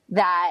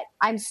that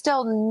I'm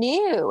still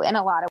new in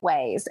a lot of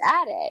ways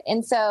at it.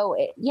 And so,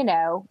 you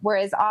know,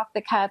 whereas off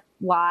the cuff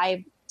live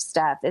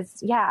stuff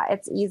it's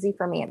easy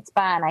for me. It's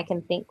fun. I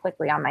can think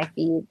quickly on my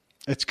feet.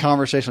 It's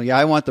conversational. Yeah.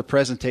 I want the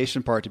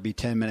presentation part to be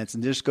 10 minutes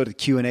and just go to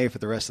Q&A for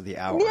the rest of the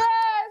hour.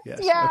 Yes.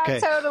 Yeah,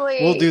 okay. Totally.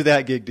 We'll do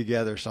that gig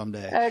together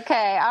someday.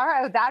 Okay. All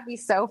right. That'd be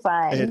so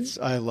fun.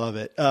 I love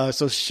it.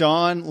 So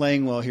Sean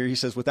Langwell here, he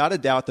says, without a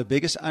doubt, the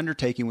biggest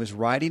undertaking was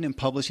writing and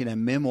publishing a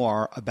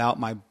memoir about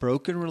my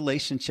broken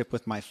relationship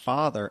with my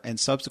father and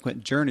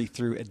subsequent journey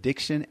through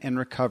addiction and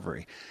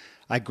recovery.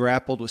 I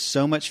grappled with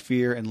so much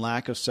fear and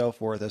lack of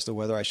self-worth as to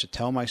whether I should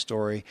tell my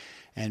story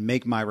and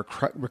make my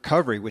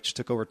recovery, which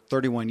took over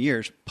 31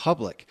 years,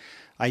 public.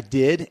 I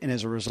did, and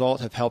as a result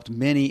have helped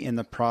many in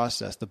the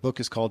process. The book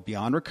is called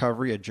Beyond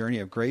Recovery, A Journey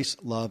of Grace,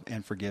 Love,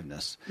 and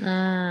Forgiveness.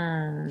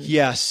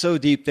 Yeah, so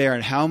deep there.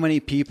 And how many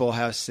people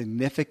have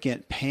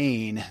significant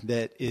pain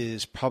that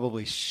is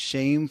probably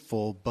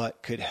shameful,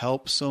 but could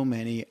help so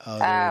many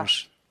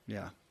others.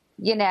 Yeah.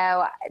 You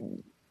know,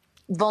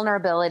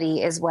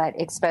 vulnerability is what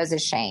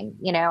exposes shame.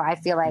 You know, I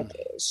feel like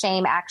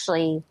shame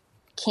actually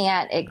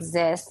can't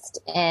exist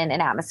in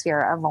an atmosphere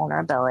of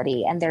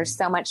vulnerability. And there's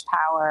so much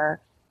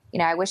power. You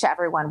know, I wish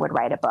everyone would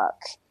write a book,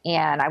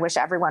 and I wish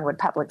everyone would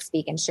public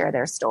speak and share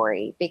their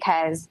story,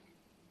 because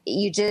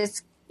you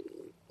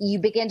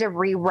begin to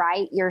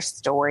rewrite your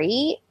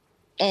story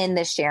in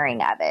the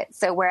sharing of it.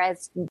 So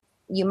whereas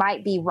you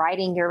might be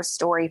writing your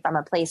story from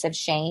a place of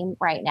shame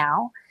right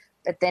now,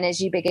 but then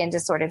as you begin to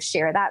sort of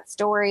share that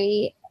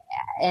story,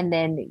 and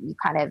then you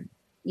kind of,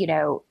 you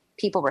know,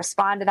 people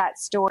respond to that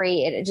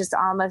story, it just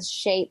almost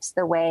shapes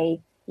the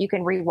way you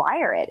can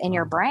rewire it in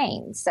your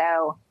brain.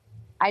 So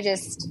I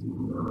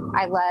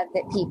love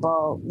that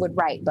people would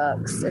write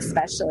books,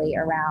 especially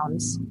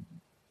around,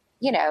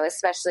 you know,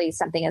 especially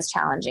something as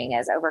challenging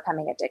as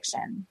overcoming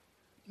addiction.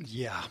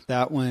 Yeah,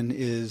 that one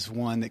is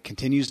one that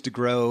continues to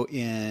grow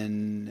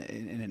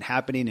in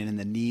happening and in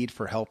the need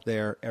for help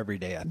there every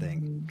day, I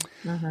think.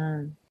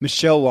 Mm-hmm.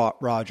 Michelle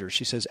Rogers,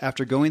 she says,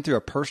 after going through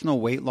a personal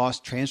weight loss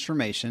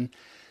transformation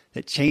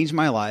that changed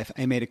my life,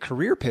 I made a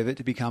career pivot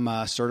to become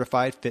a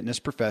certified fitness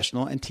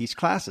professional and teach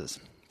classes.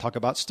 Talk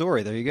about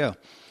story. There you go.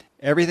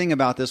 Everything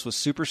about this was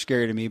super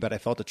scary to me, but I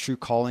felt a true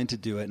calling to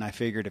do it. And I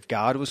figured if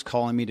God was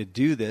calling me to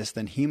do this,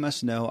 then he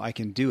must know I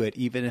can do it,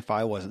 even if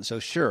I wasn't so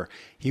sure.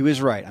 He was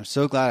right. I'm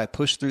so glad I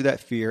pushed through that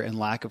fear and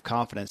lack of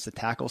confidence to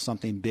tackle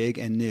something big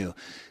and new.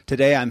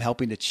 Today, I'm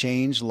helping to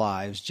change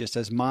lives just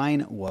as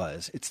mine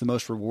was. It's the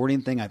most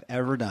rewarding thing I've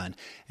ever done.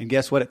 And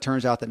guess what? It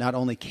turns out that not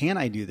only can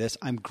I do this,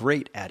 I'm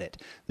great at it.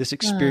 This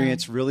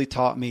experience really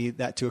taught me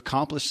that to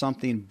accomplish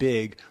something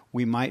big,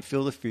 we might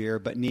feel the fear,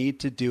 but need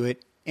to do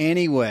it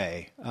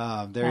anyway.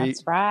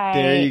 That's right.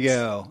 There you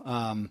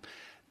go.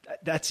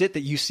 That's it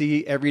that you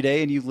see every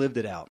day, and you've lived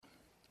it out.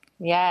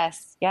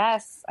 Yes.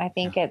 I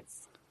think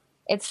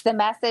it's the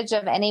message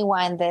of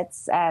anyone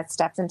that's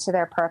stepped into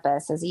their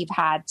purpose, is you've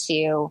had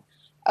to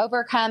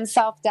overcome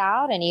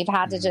self-doubt, and you've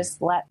had to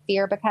just let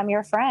fear become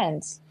your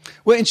friend.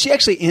 Well, and she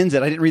actually ends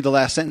it. I didn't read the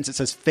last sentence. It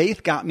says,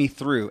 faith got me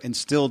through and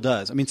still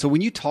does. I mean, so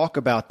when you talk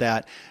about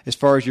that, as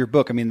far as your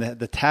book, I mean,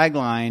 the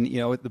tagline, you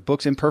know, the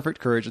book's Imperfect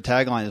Courage. The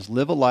tagline is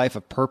live a life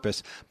of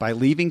purpose by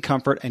leaving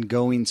comfort and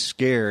going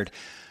scared.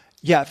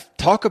 Yeah.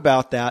 Talk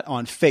about that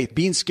on faith.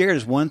 Being scared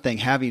is one thing.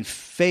 Having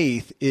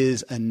faith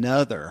is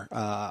another,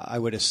 I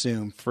would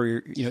assume, for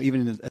your, you know,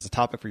 even as a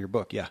topic for your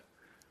book. Yeah.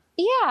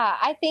 Yeah,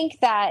 I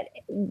think that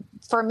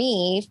for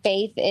me,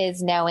 faith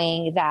is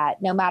knowing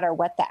that no matter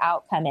what the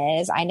outcome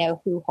is, I know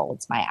who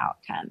holds my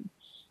outcome.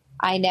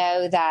 I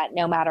know that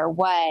no matter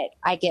what,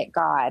 I get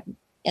God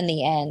in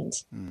the end.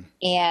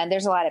 And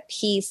there's a lot of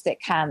peace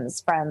that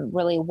comes from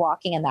really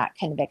walking in that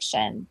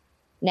conviction,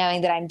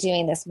 knowing that I'm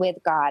doing this with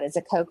God as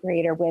a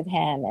co-creator with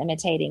him,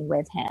 imitating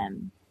with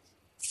him.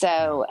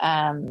 So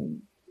I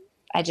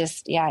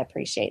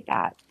appreciate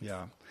that.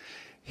 Yeah.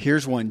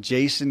 Here's one,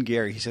 Jason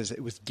Gary. He says,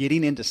 it was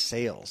getting into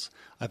sales.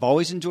 I've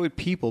always enjoyed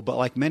people, but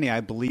like many, I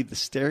believe the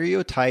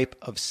stereotype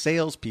of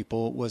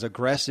salespeople was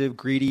aggressive,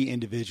 greedy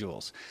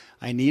individuals.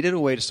 I needed a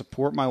way to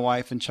support my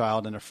wife and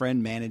child, and a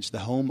friend managed the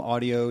home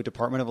audio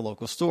department of a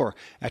local store.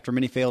 After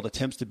many failed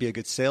attempts to be a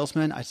good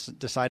salesman, I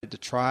decided to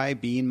try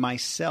being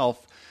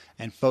myself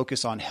and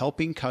focus on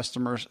helping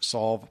customers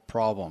solve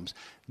problems.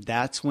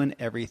 That's when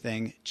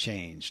everything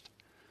changed.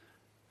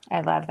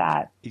 I love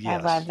that.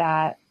 Yes. I love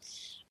that.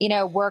 You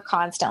know, we're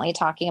constantly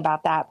talking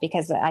about that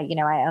because, I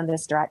own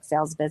this direct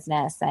sales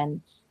business,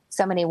 and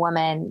so many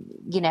women,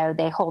 you know,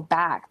 they hold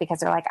back because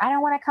they're like, I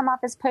don't want to come off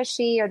as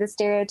pushy or the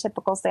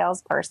stereotypical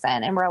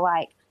salesperson. And we're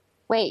like,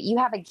 wait, you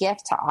have a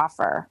gift to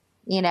offer.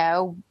 You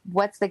know,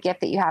 what's the gift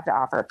that you have to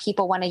offer?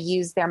 People want to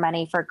use their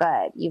money for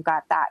good. You've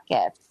got that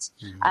gift.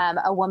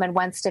 A woman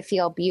wants to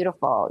feel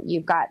beautiful.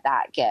 You've got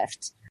that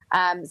gift.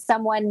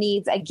 Someone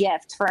needs a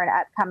gift for an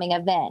upcoming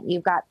event.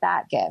 You've got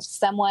that gift.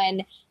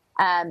 Someone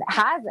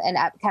has an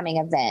upcoming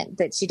event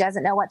that she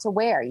doesn't know what to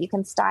wear. You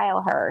can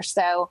style her.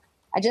 So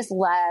I just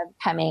love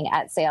coming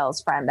at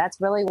sales from,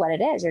 that's really what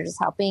it is. You're just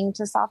helping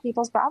to solve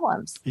people's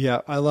problems.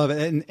 Yeah, I love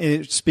it. And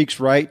it speaks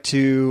right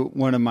to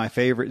one of my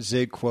favorite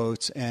Zig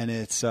quotes, and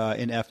it's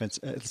in essence,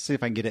 let's see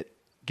if I can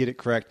get it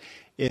correct.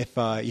 If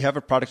you have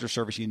a product or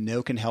service you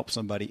know can help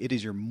somebody, it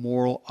is your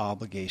moral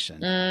obligation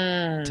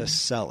to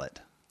sell it.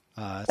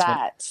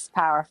 That's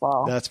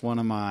powerful. That's one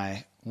of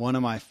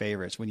my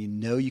favorites. When you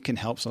know you can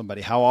help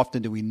somebody, how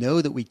often do we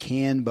know that we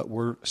can, but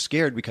we're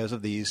scared because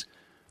of these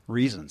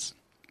reasons?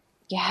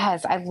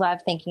 Yes, I love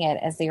thinking it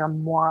as your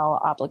moral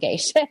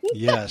obligation.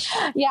 Yes.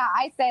 Yeah,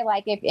 I say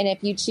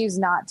if you choose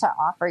not to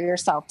offer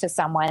yourself to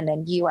someone,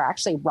 then you are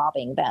actually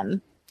robbing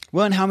them.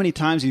 Well, and how many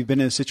times have you been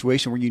in a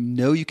situation where you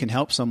know you can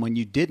help someone,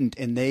 you didn't,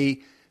 and they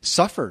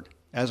suffered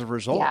as a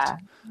result? Yeah,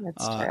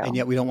 that's true. And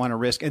yet we don't want to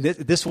risk. And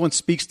this one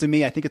speaks to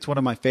me. I think it's one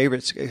of my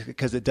favorites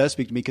because it does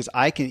speak to me, because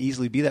I can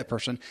easily be that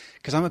person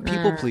because I'm a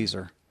people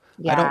pleaser.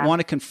 Yeah. I don't want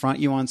to confront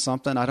you on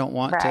something. I don't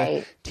want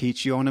to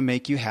teach you. I want to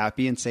make you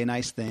happy and say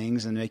nice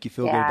things and make you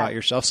feel good about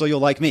yourself so you'll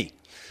like me.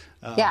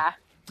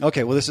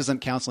 Okay, well, this isn't a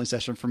counseling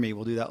session for me.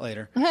 We'll do that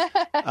later.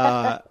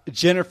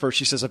 Jennifer,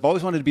 she says, I've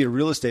always wanted to be a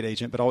real estate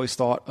agent, but always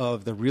thought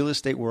of the real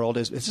estate world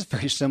as, this is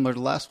very similar to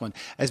the last one,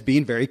 as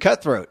being very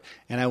cutthroat.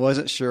 And I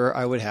wasn't sure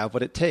I would have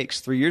what it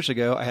takes. 3 years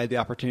ago, I had the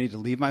opportunity to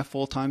leave my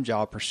full-time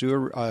job,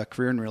 pursue a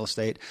career in real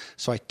estate.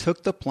 So I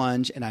took the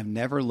plunge and I've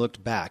never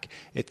looked back.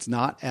 It's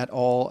not at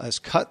all as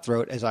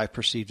cutthroat as I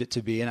perceived it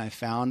to be. And I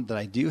found that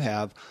I do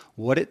have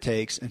what it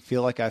takes and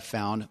feel like I've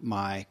found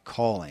my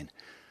calling.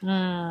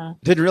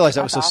 Didn't realize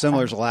that was so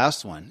similar as the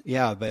last one.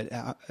 Yeah,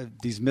 but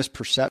these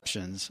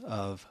misperceptions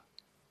of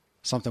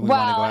something we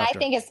want to go after.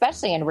 I think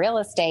especially in real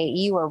estate,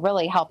 you are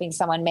really helping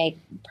someone make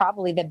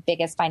probably the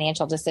biggest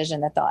financial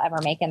decision that they'll ever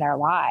make in their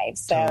lives.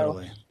 So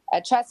totally.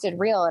 A trusted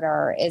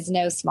realtor is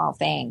no small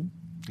thing.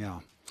 Yeah.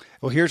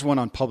 Well, here's one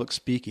on public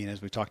speaking,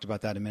 as we talked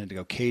about that a minute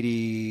ago.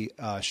 Katie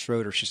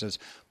Schroeder, she says,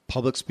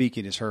 public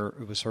speaking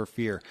was her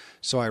fear.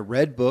 So I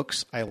read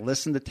books, I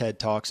listened to TED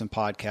Talks and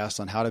podcasts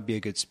on how to be a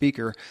good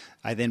speaker.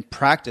 I then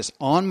practiced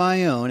on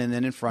my own and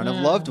then in front of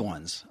loved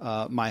ones.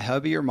 My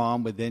hubby or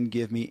mom would then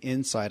give me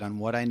insight on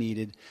what I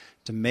needed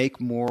to make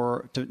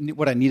more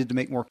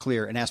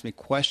clear and ask me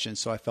questions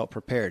so I felt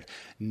prepared.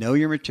 Know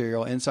your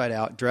material inside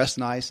out, dress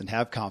nice, and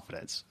have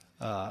confidence.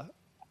 I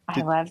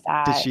love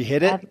that. Did she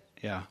hit it?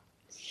 Yeah.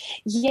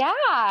 Yeah.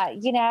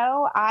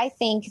 I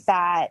think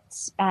that,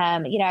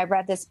 I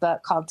read this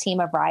book called Team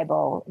of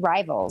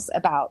Rivals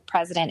about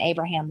President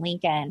Abraham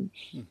Lincoln.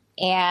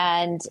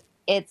 And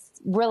it's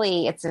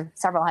a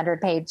several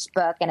 100-page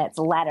book, and it's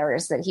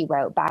letters that he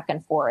wrote back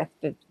and forth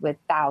with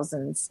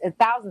thousands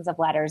of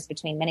letters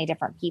between many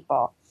different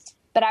people.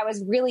 But I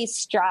was really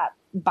struck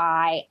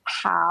by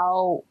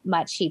how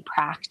much he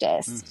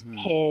practiced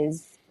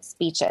his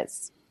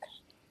speeches.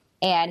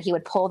 And he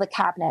would pull the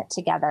cabinet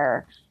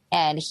together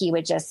and he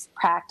would just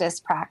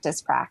practice.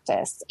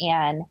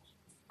 And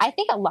I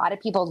think a lot of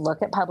people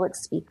look at public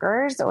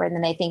speakers and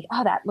then they think,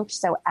 oh, that looks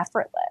so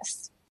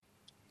effortless.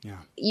 Yeah.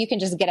 You can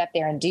just get up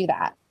there and do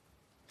that.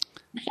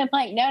 I'm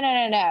like,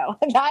 no.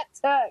 That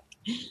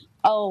took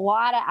a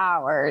lot of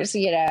hours,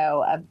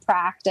 of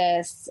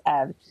practice.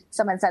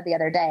 Someone said the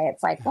other day,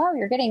 it's like, oh,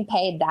 you're getting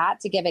paid that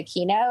to give a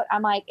keynote.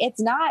 I'm like,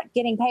 it's not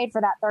getting paid for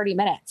that 30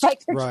 minutes.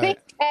 Like you're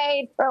getting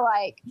paid for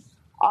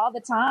all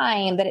the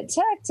time that it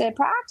took to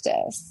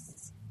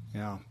practice.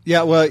 Yeah.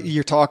 Yeah. Well,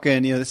 you're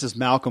talking, this is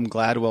Malcolm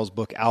Gladwell's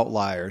book,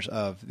 Outliers,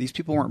 of these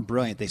people weren't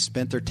brilliant. They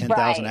spent their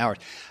 10,000 hours.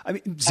 I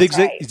mean, Zig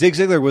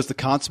Ziglar was the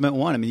consummate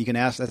one. I mean, you can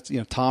ask, that's,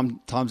 Tom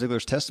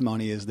Ziglar's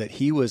testimony is that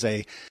he was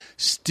a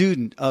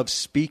student of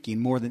speaking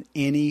more than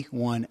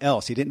anyone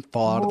else. He didn't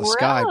fall out of the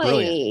sky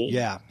brilliant.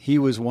 Yeah. He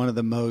was one of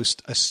the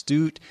most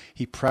astute.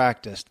 He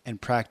practiced and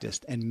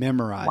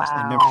memorized.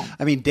 Wow.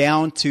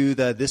 Down to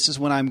this is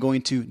when I'm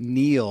going to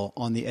kneel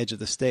on the edge of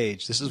the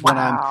stage. This is when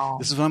I'm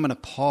going to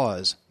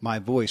pause my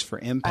voice for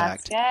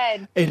impact. That's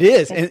good. It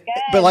is.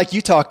 But like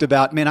you talked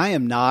about, man, I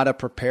am not a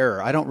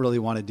preparer. I don't really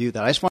want to do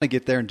that. I just want to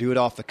get there and do it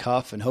off the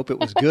cuff and hope it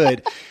was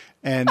good.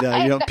 And,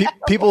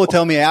 people will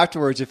tell me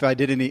afterwards if I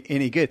did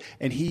any good.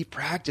 And he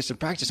practiced.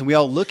 And we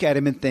all look at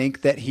him and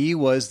think that he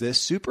was this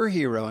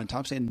superhero. And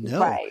Tom's saying,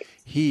 no,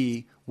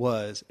 he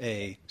was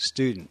a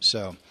student.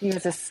 So he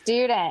was a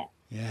student.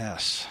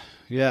 Yes.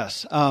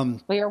 Well,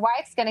 your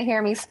wife's going to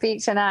hear me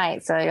speak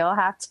tonight, so you'll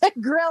have to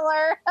grill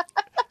her.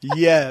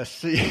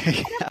 Yes. And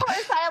of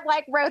course,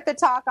 I wrote the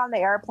talk on the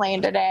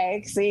airplane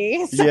today.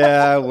 See? So.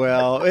 Yeah.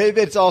 Well,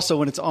 it's also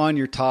when it's on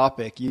your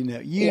topic, know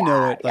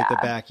it like the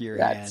back of your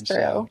hand. That's true.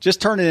 So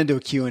just turn it into a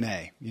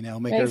Q&A.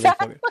 Make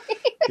exactly. everybody.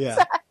 Yeah.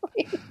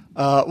 Exactly.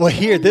 Well,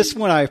 here, this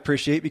one I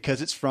appreciate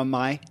because it's from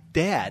my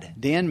dad,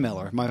 Dan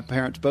Miller. My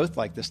parents both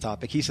like this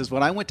topic. He says,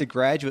 when I went to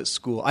graduate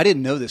school, I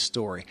didn't know this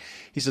story.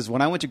 He says,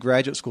 when I went to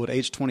graduate school at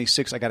age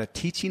 26, I got a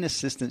teaching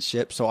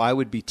assistantship, so I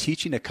would be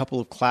teaching a couple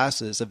of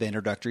classes of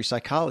introductory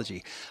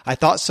psychology. I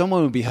thought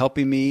someone would be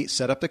helping me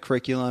set up the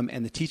curriculum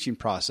and the teaching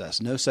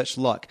process. No such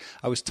luck.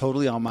 I was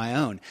totally on my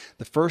own.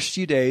 The first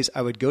few days,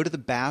 I would go to the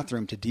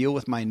bathroom to deal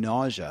with my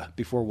nausea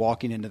before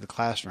walking into the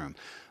classroom.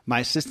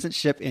 My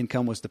assistantship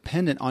income was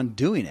dependent on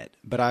doing it,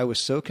 but I was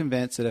so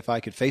convinced that if I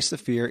could face the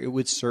fear, it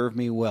would serve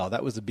me well.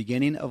 That was the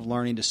beginning of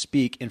learning to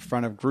speak in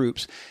front of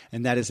groups,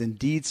 and that has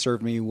indeed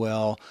served me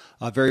well,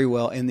 very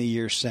well in the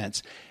years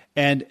since.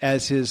 And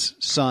as his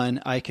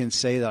son, I can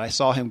say that I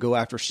saw him go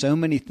after so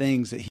many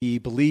things that he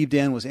believed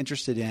in, was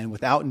interested in,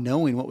 without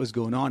knowing what was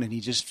going on, and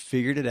he just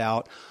figured it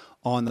out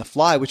on the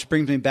fly, which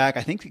brings me back,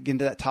 I think, again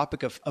to that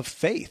topic of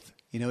faith.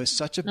 Is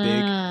such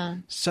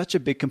a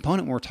big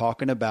component when we're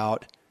talking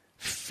about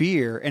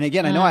fear. And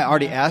again, I know I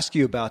already asked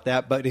you about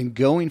that, but in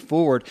going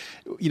forward,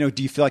 do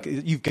you feel like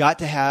you've got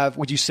to have,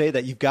 would you say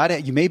that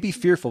you may be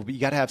fearful, but you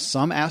got to have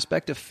some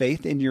aspect of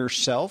faith in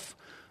yourself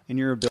and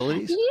your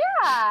abilities?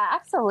 Yeah,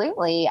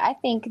 absolutely. I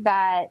think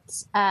that,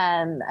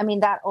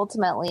 that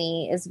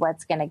ultimately is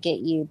what's going to get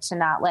you to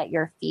not let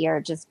your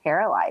fear just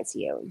paralyze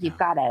you. You've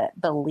got to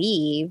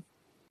believe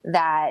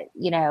that,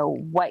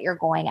 what you're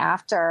going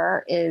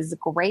after is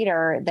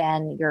greater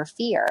than your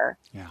fear.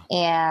 Yeah.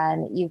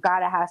 And you've got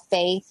to have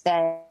faith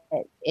that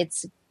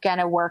it's going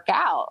to work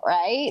out,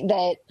 right?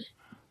 That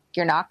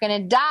you're not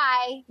going to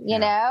die. You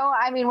know,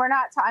 I mean,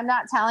 I'm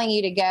not telling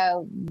you to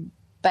go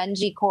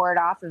bungee cord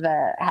off of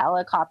a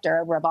helicopter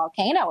over a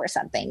volcano or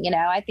something. You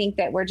know, I think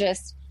that we're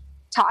just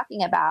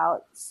talking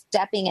about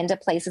stepping into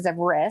places of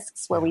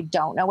risks where we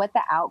don't know what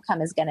the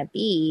outcome is going to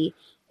be.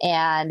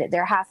 And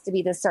there has to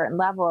be this certain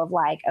level of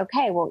like,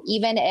 okay, well,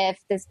 even if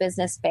this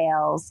business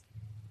fails,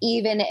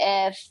 even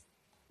if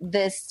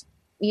this,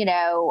 you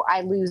know,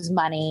 I lose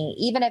money,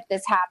 even if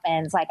this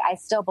happens, like I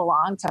still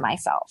belong to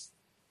myself.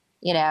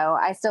 You know,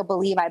 I still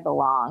believe I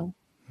belong.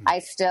 I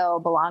still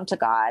belong to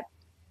God.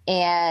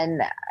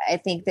 And I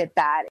think that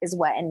that is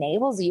what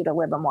enables you to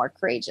live a more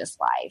courageous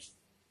life.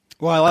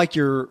 Well, I like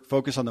your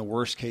focus on the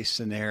worst case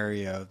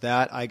scenario.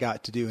 That I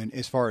got to do, and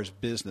as far as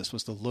business,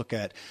 was to look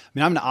at, I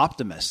mean, I'm an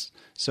optimist,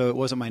 so it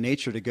wasn't my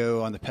nature to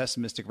go on the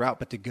pessimistic route,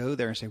 but to go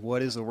there and say,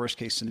 what is the worst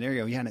case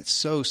scenario? Yeah, and it's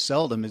so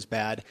seldom as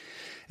bad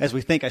as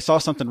we think. I saw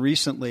something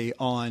recently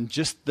on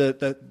just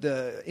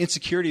the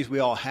insecurities we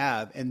all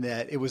have, and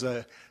that it was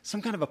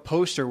some kind of a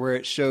poster where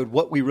it showed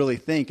what we really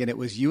think, and it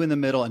was you in the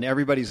middle, and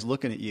everybody's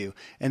looking at you,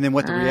 and then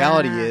what the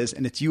reality is,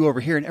 and it's you over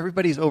here, and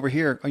everybody's over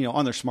here, you know,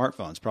 on their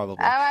smartphones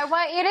probably. Oh, I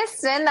want you to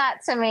send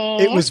that to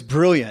me. It was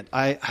brilliant.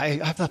 I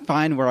have to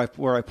find where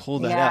I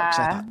pulled that up, because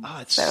I thought,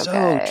 oh, it's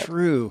so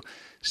true.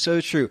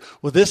 So true.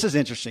 Well, this is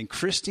interesting.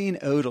 Christine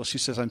Odell, she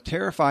says, I'm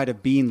terrified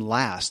of being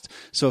last.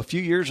 So a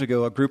few years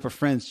ago, a group of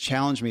friends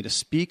challenged me to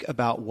speak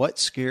about what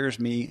scares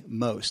me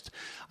most.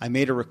 I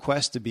made a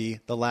request to be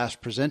the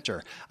last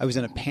presenter. I was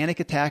in a panic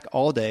attack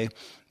all day.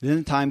 Then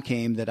the time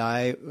came that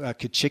I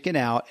could chicken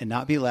out and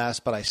not be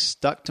last, but I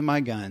stuck to my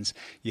guns.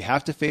 You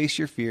have to face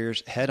your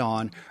fears head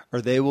on, or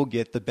they will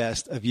get the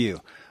best of you.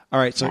 All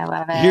right, so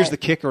here's the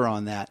kicker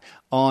on that.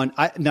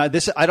 I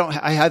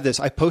have this.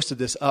 I posted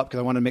this up because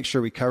I wanted to make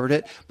sure we covered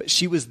it. But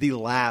she was the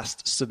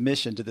last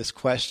submission to this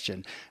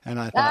question, and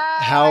I thought,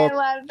 I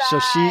love that.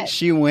 So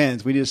she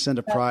wins. We need to send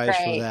a prize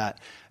for that.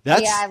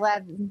 I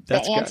love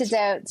the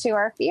antidote to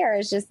our fear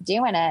is just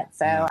doing it.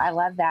 So I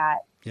love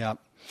that. Yeah.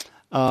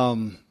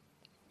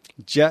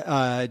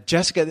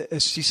 Jessica,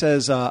 she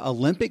says,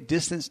 Olympic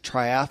distance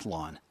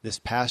triathlon this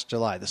past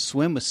July. The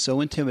swim was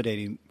so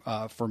intimidating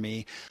for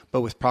me,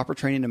 but with proper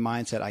training and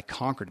mindset, I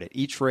conquered it.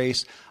 Each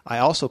race, I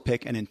also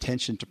pick an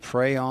intention to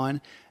pray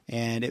on,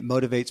 and it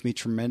motivates me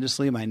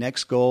tremendously. My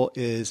next goal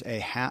is a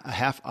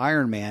half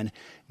Ironman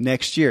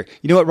next year.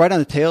 You know what? Right on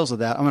the tails of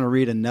that, I'm going to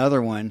read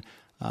another one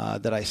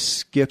that I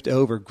skipped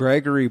over.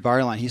 Gregory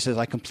Barline, he says,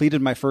 I completed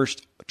my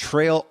first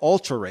trail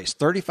ultra race,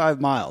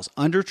 35 miles,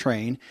 under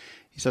train.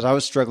 He says, I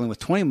was struggling with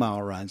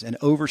 20-mile runs and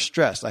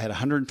overstressed. I had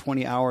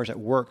 120 hours at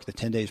work the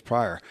 10 days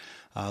prior,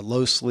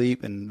 low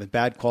sleep and with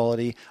bad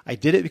quality. I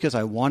did it because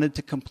I wanted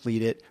to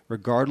complete it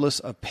regardless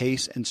of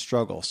pace and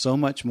struggle, so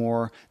much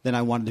more than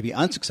I wanted to be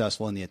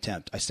unsuccessful in the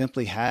attempt. I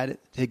simply had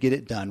to get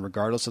it done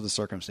regardless of the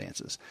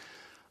circumstances.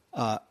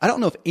 I don't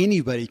know if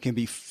anybody can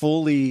be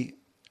fully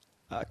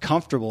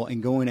comfortable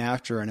in going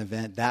after an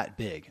event that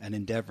big, an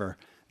endeavor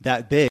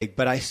that big,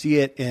 but I see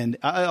it, and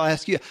I'll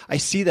ask you, I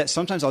see that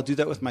sometimes I'll do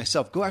that with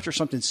myself. Go after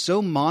something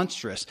so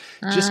monstrous,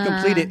 just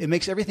complete it. It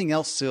makes everything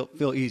else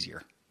feel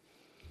easier.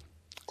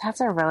 That's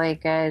a really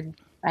good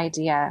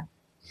idea.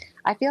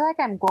 I feel like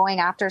I'm going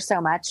after so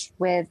much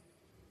with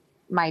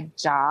my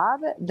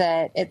job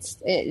that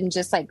it's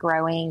just like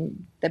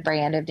growing the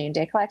brand of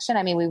Noonday Collection.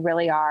 I mean, we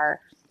really are,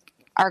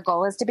 our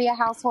goal is to be a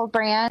household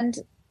brand.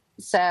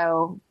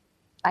 So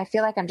I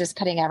feel like I'm just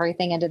putting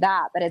everything into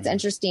that, but it's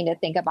interesting to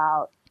think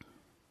about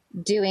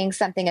doing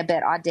something a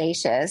bit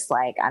audacious,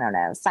 like, I don't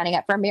know, signing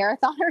up for a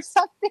marathon or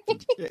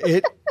something.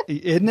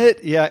 Isn't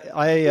it?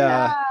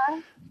 Yeah.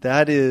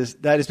 That is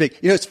big.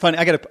 You know, it's funny.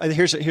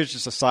 Here's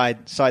just a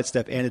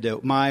sidestep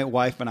anecdote. My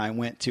wife and I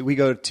we've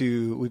gone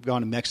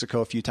to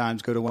Mexico a few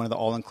times, go to one of the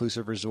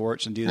all-inclusive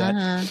resorts and do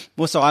that.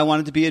 Well, so I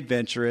wanted to be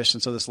adventurous.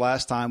 And so this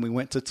last time we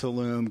went to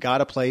Tulum,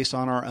 got a place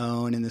on our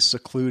own in this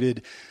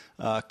secluded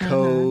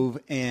cove,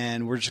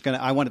 and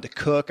I wanted to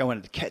cook. I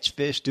wanted to catch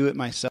fish, do it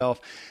myself.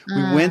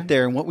 We went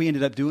there, and what we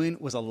ended up doing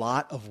was a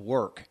lot of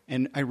work.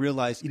 And I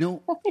realized,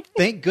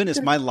 thank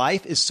goodness my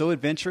life is so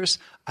adventurous.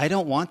 I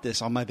don't want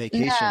this on my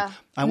vacation.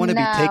 I want to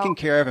be taken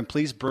care of, and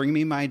please bring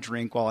me my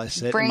drink while I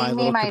sit in my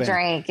little cabana. Bring me my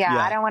drink. Yeah,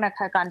 I don't want to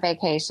cook on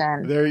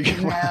vacation. There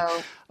you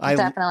go. No,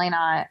 definitely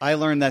not. I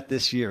learned that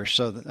this year.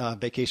 So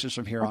vacations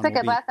from here on. That's a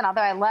good lesson,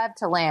 although I love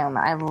Tulum.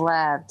 I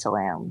love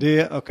Tulum. Do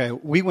you? Okay.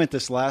 We went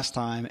this last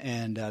time,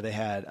 and they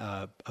had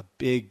a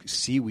big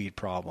seaweed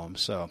problem.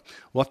 So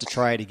we'll have to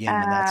try it again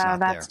when that's not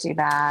there. That's too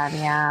bad.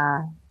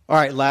 Yeah. All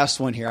right, last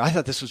one here. I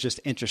thought this was just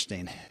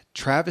interesting.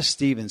 Travis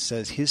Stevens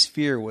says his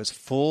fear was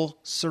full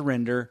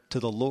surrender to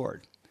the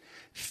Lord.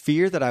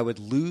 Fear that I would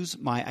lose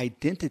my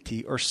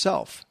identity or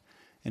self,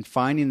 and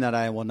finding that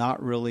I will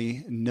not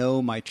really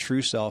know my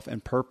true self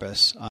and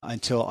purpose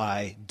until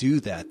I do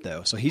that,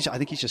 though. So I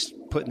think he's just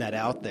putting that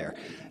out there.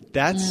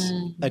 That's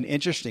an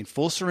interesting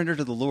full surrender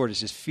to the Lord is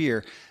his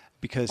fear,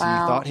 because he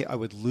thought I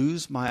would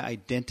lose my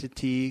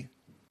identity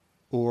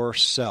or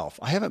self.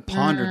 I haven't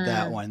pondered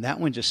that one. That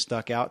one just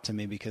stuck out to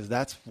me because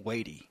that's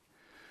weighty.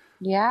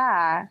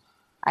 Yeah.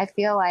 I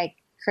feel like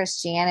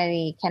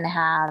Christianity can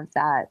have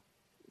that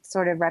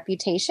sort of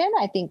reputation.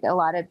 I think a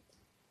lot of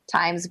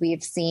times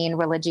we've seen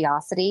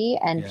religiosity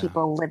and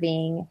people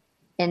living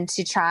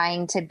into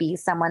trying to be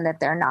someone that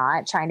they're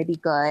not, trying to be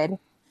good.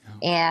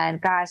 And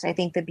gosh, I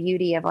think the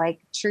beauty of like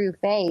true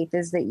faith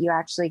is that you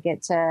actually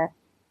get to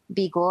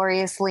be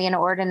gloriously and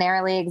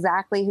ordinarily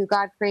exactly who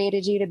God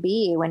created you to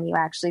be when you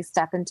actually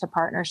step into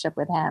partnership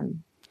with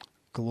him.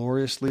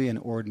 Gloriously and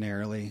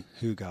ordinarily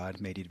who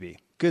God made you to be.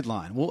 Good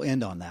line. We'll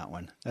end on that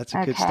one. That's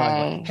a good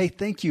start. Hey,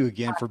 thank you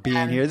again for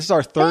being here. This is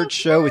our third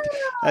show with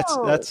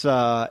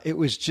it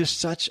was just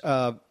such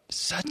a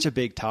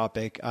big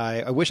topic.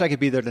 I wish I could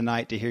be there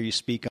tonight to hear you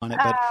speak on it,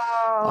 but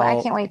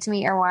I can't wait to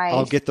meet your wife.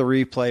 I'll get the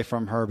replay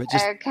from her, but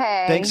just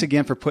thanks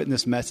again for putting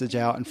this message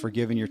out and for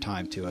giving your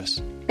time to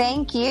us.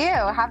 Thank you.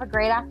 Have a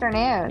great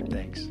afternoon.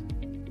 Thanks.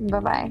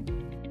 Bye-bye.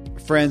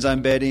 Friends,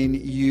 I'm betting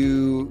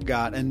you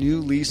got a new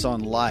lease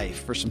on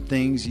life for some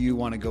things you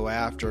want to go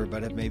after,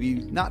 but have maybe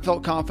not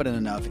felt confident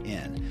enough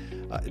in.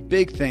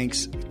 Big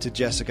thanks to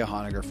Jessica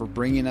Honegger for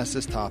bringing us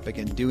this topic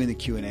and doing the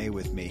Q&A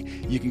with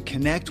me. You can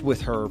connect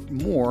with her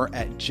more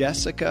at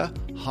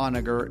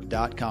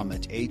jessicahonegger.com.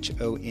 That's Honegger.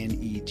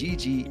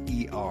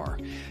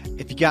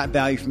 If you got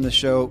value from the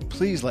show,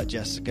 please let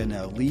Jessica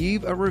know.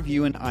 Leave a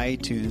review in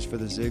iTunes for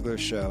The Ziglar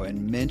Show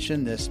and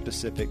mention this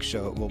specific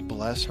show. It will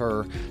bless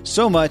her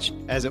so much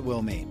as it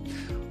will me.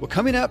 Well,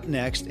 coming up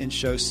next in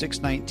show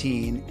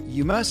 619,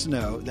 you must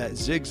know that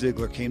Zig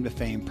Ziglar came to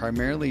fame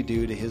primarily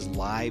due to his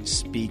live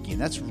speaking.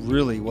 That's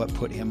really what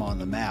put him on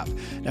the map.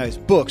 Now, his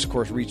books, of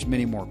course, reached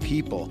many more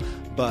people,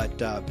 but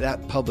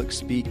that public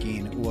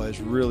speaking was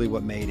really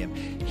what made him.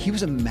 He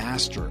was a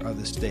master of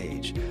the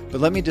stage. But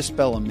let me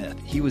dispel a myth.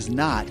 He was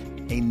not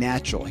a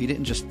natural. He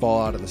didn't just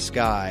fall out of the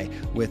sky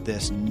with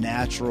this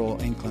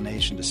natural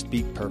inclination to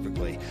speak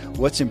perfectly.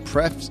 What's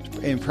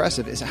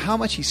impressive is how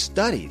much he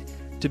studied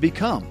to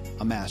become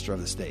a master of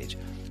the stage.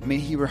 I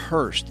mean, he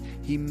rehearsed,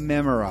 he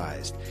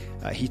memorized,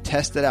 he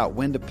tested out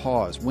when to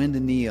pause, when to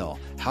kneel,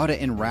 how to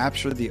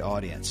enrapture the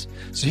audience.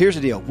 So here's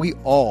the deal. We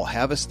all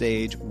have a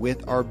stage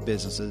with our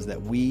businesses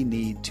that we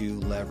need to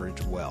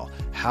leverage well.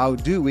 How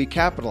do we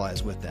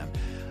capitalize with them?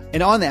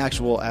 And on the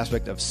actual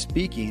aspect of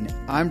speaking,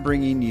 I'm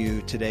bringing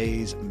you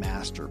today's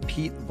master,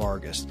 Pete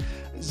Vargas.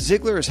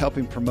 Ziglar is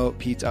helping promote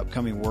Pete's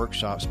upcoming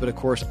workshops, but of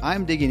course,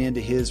 I'm digging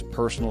into his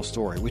personal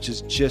story, which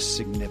is just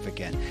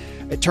significant.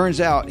 It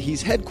turns out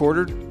he's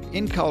headquartered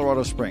in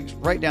Colorado Springs,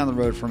 right down the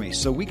road from me.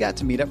 So we got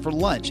to meet up for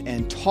lunch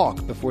and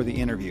talk before the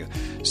interview.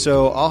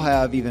 So I'll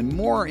have even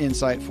more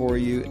insight for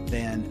you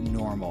than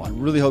normal. I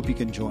really hope you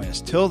can join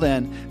us. Till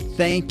then,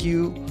 thank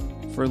you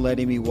for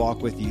letting me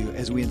walk with you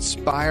as we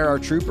inspire our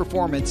true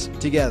performance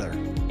together.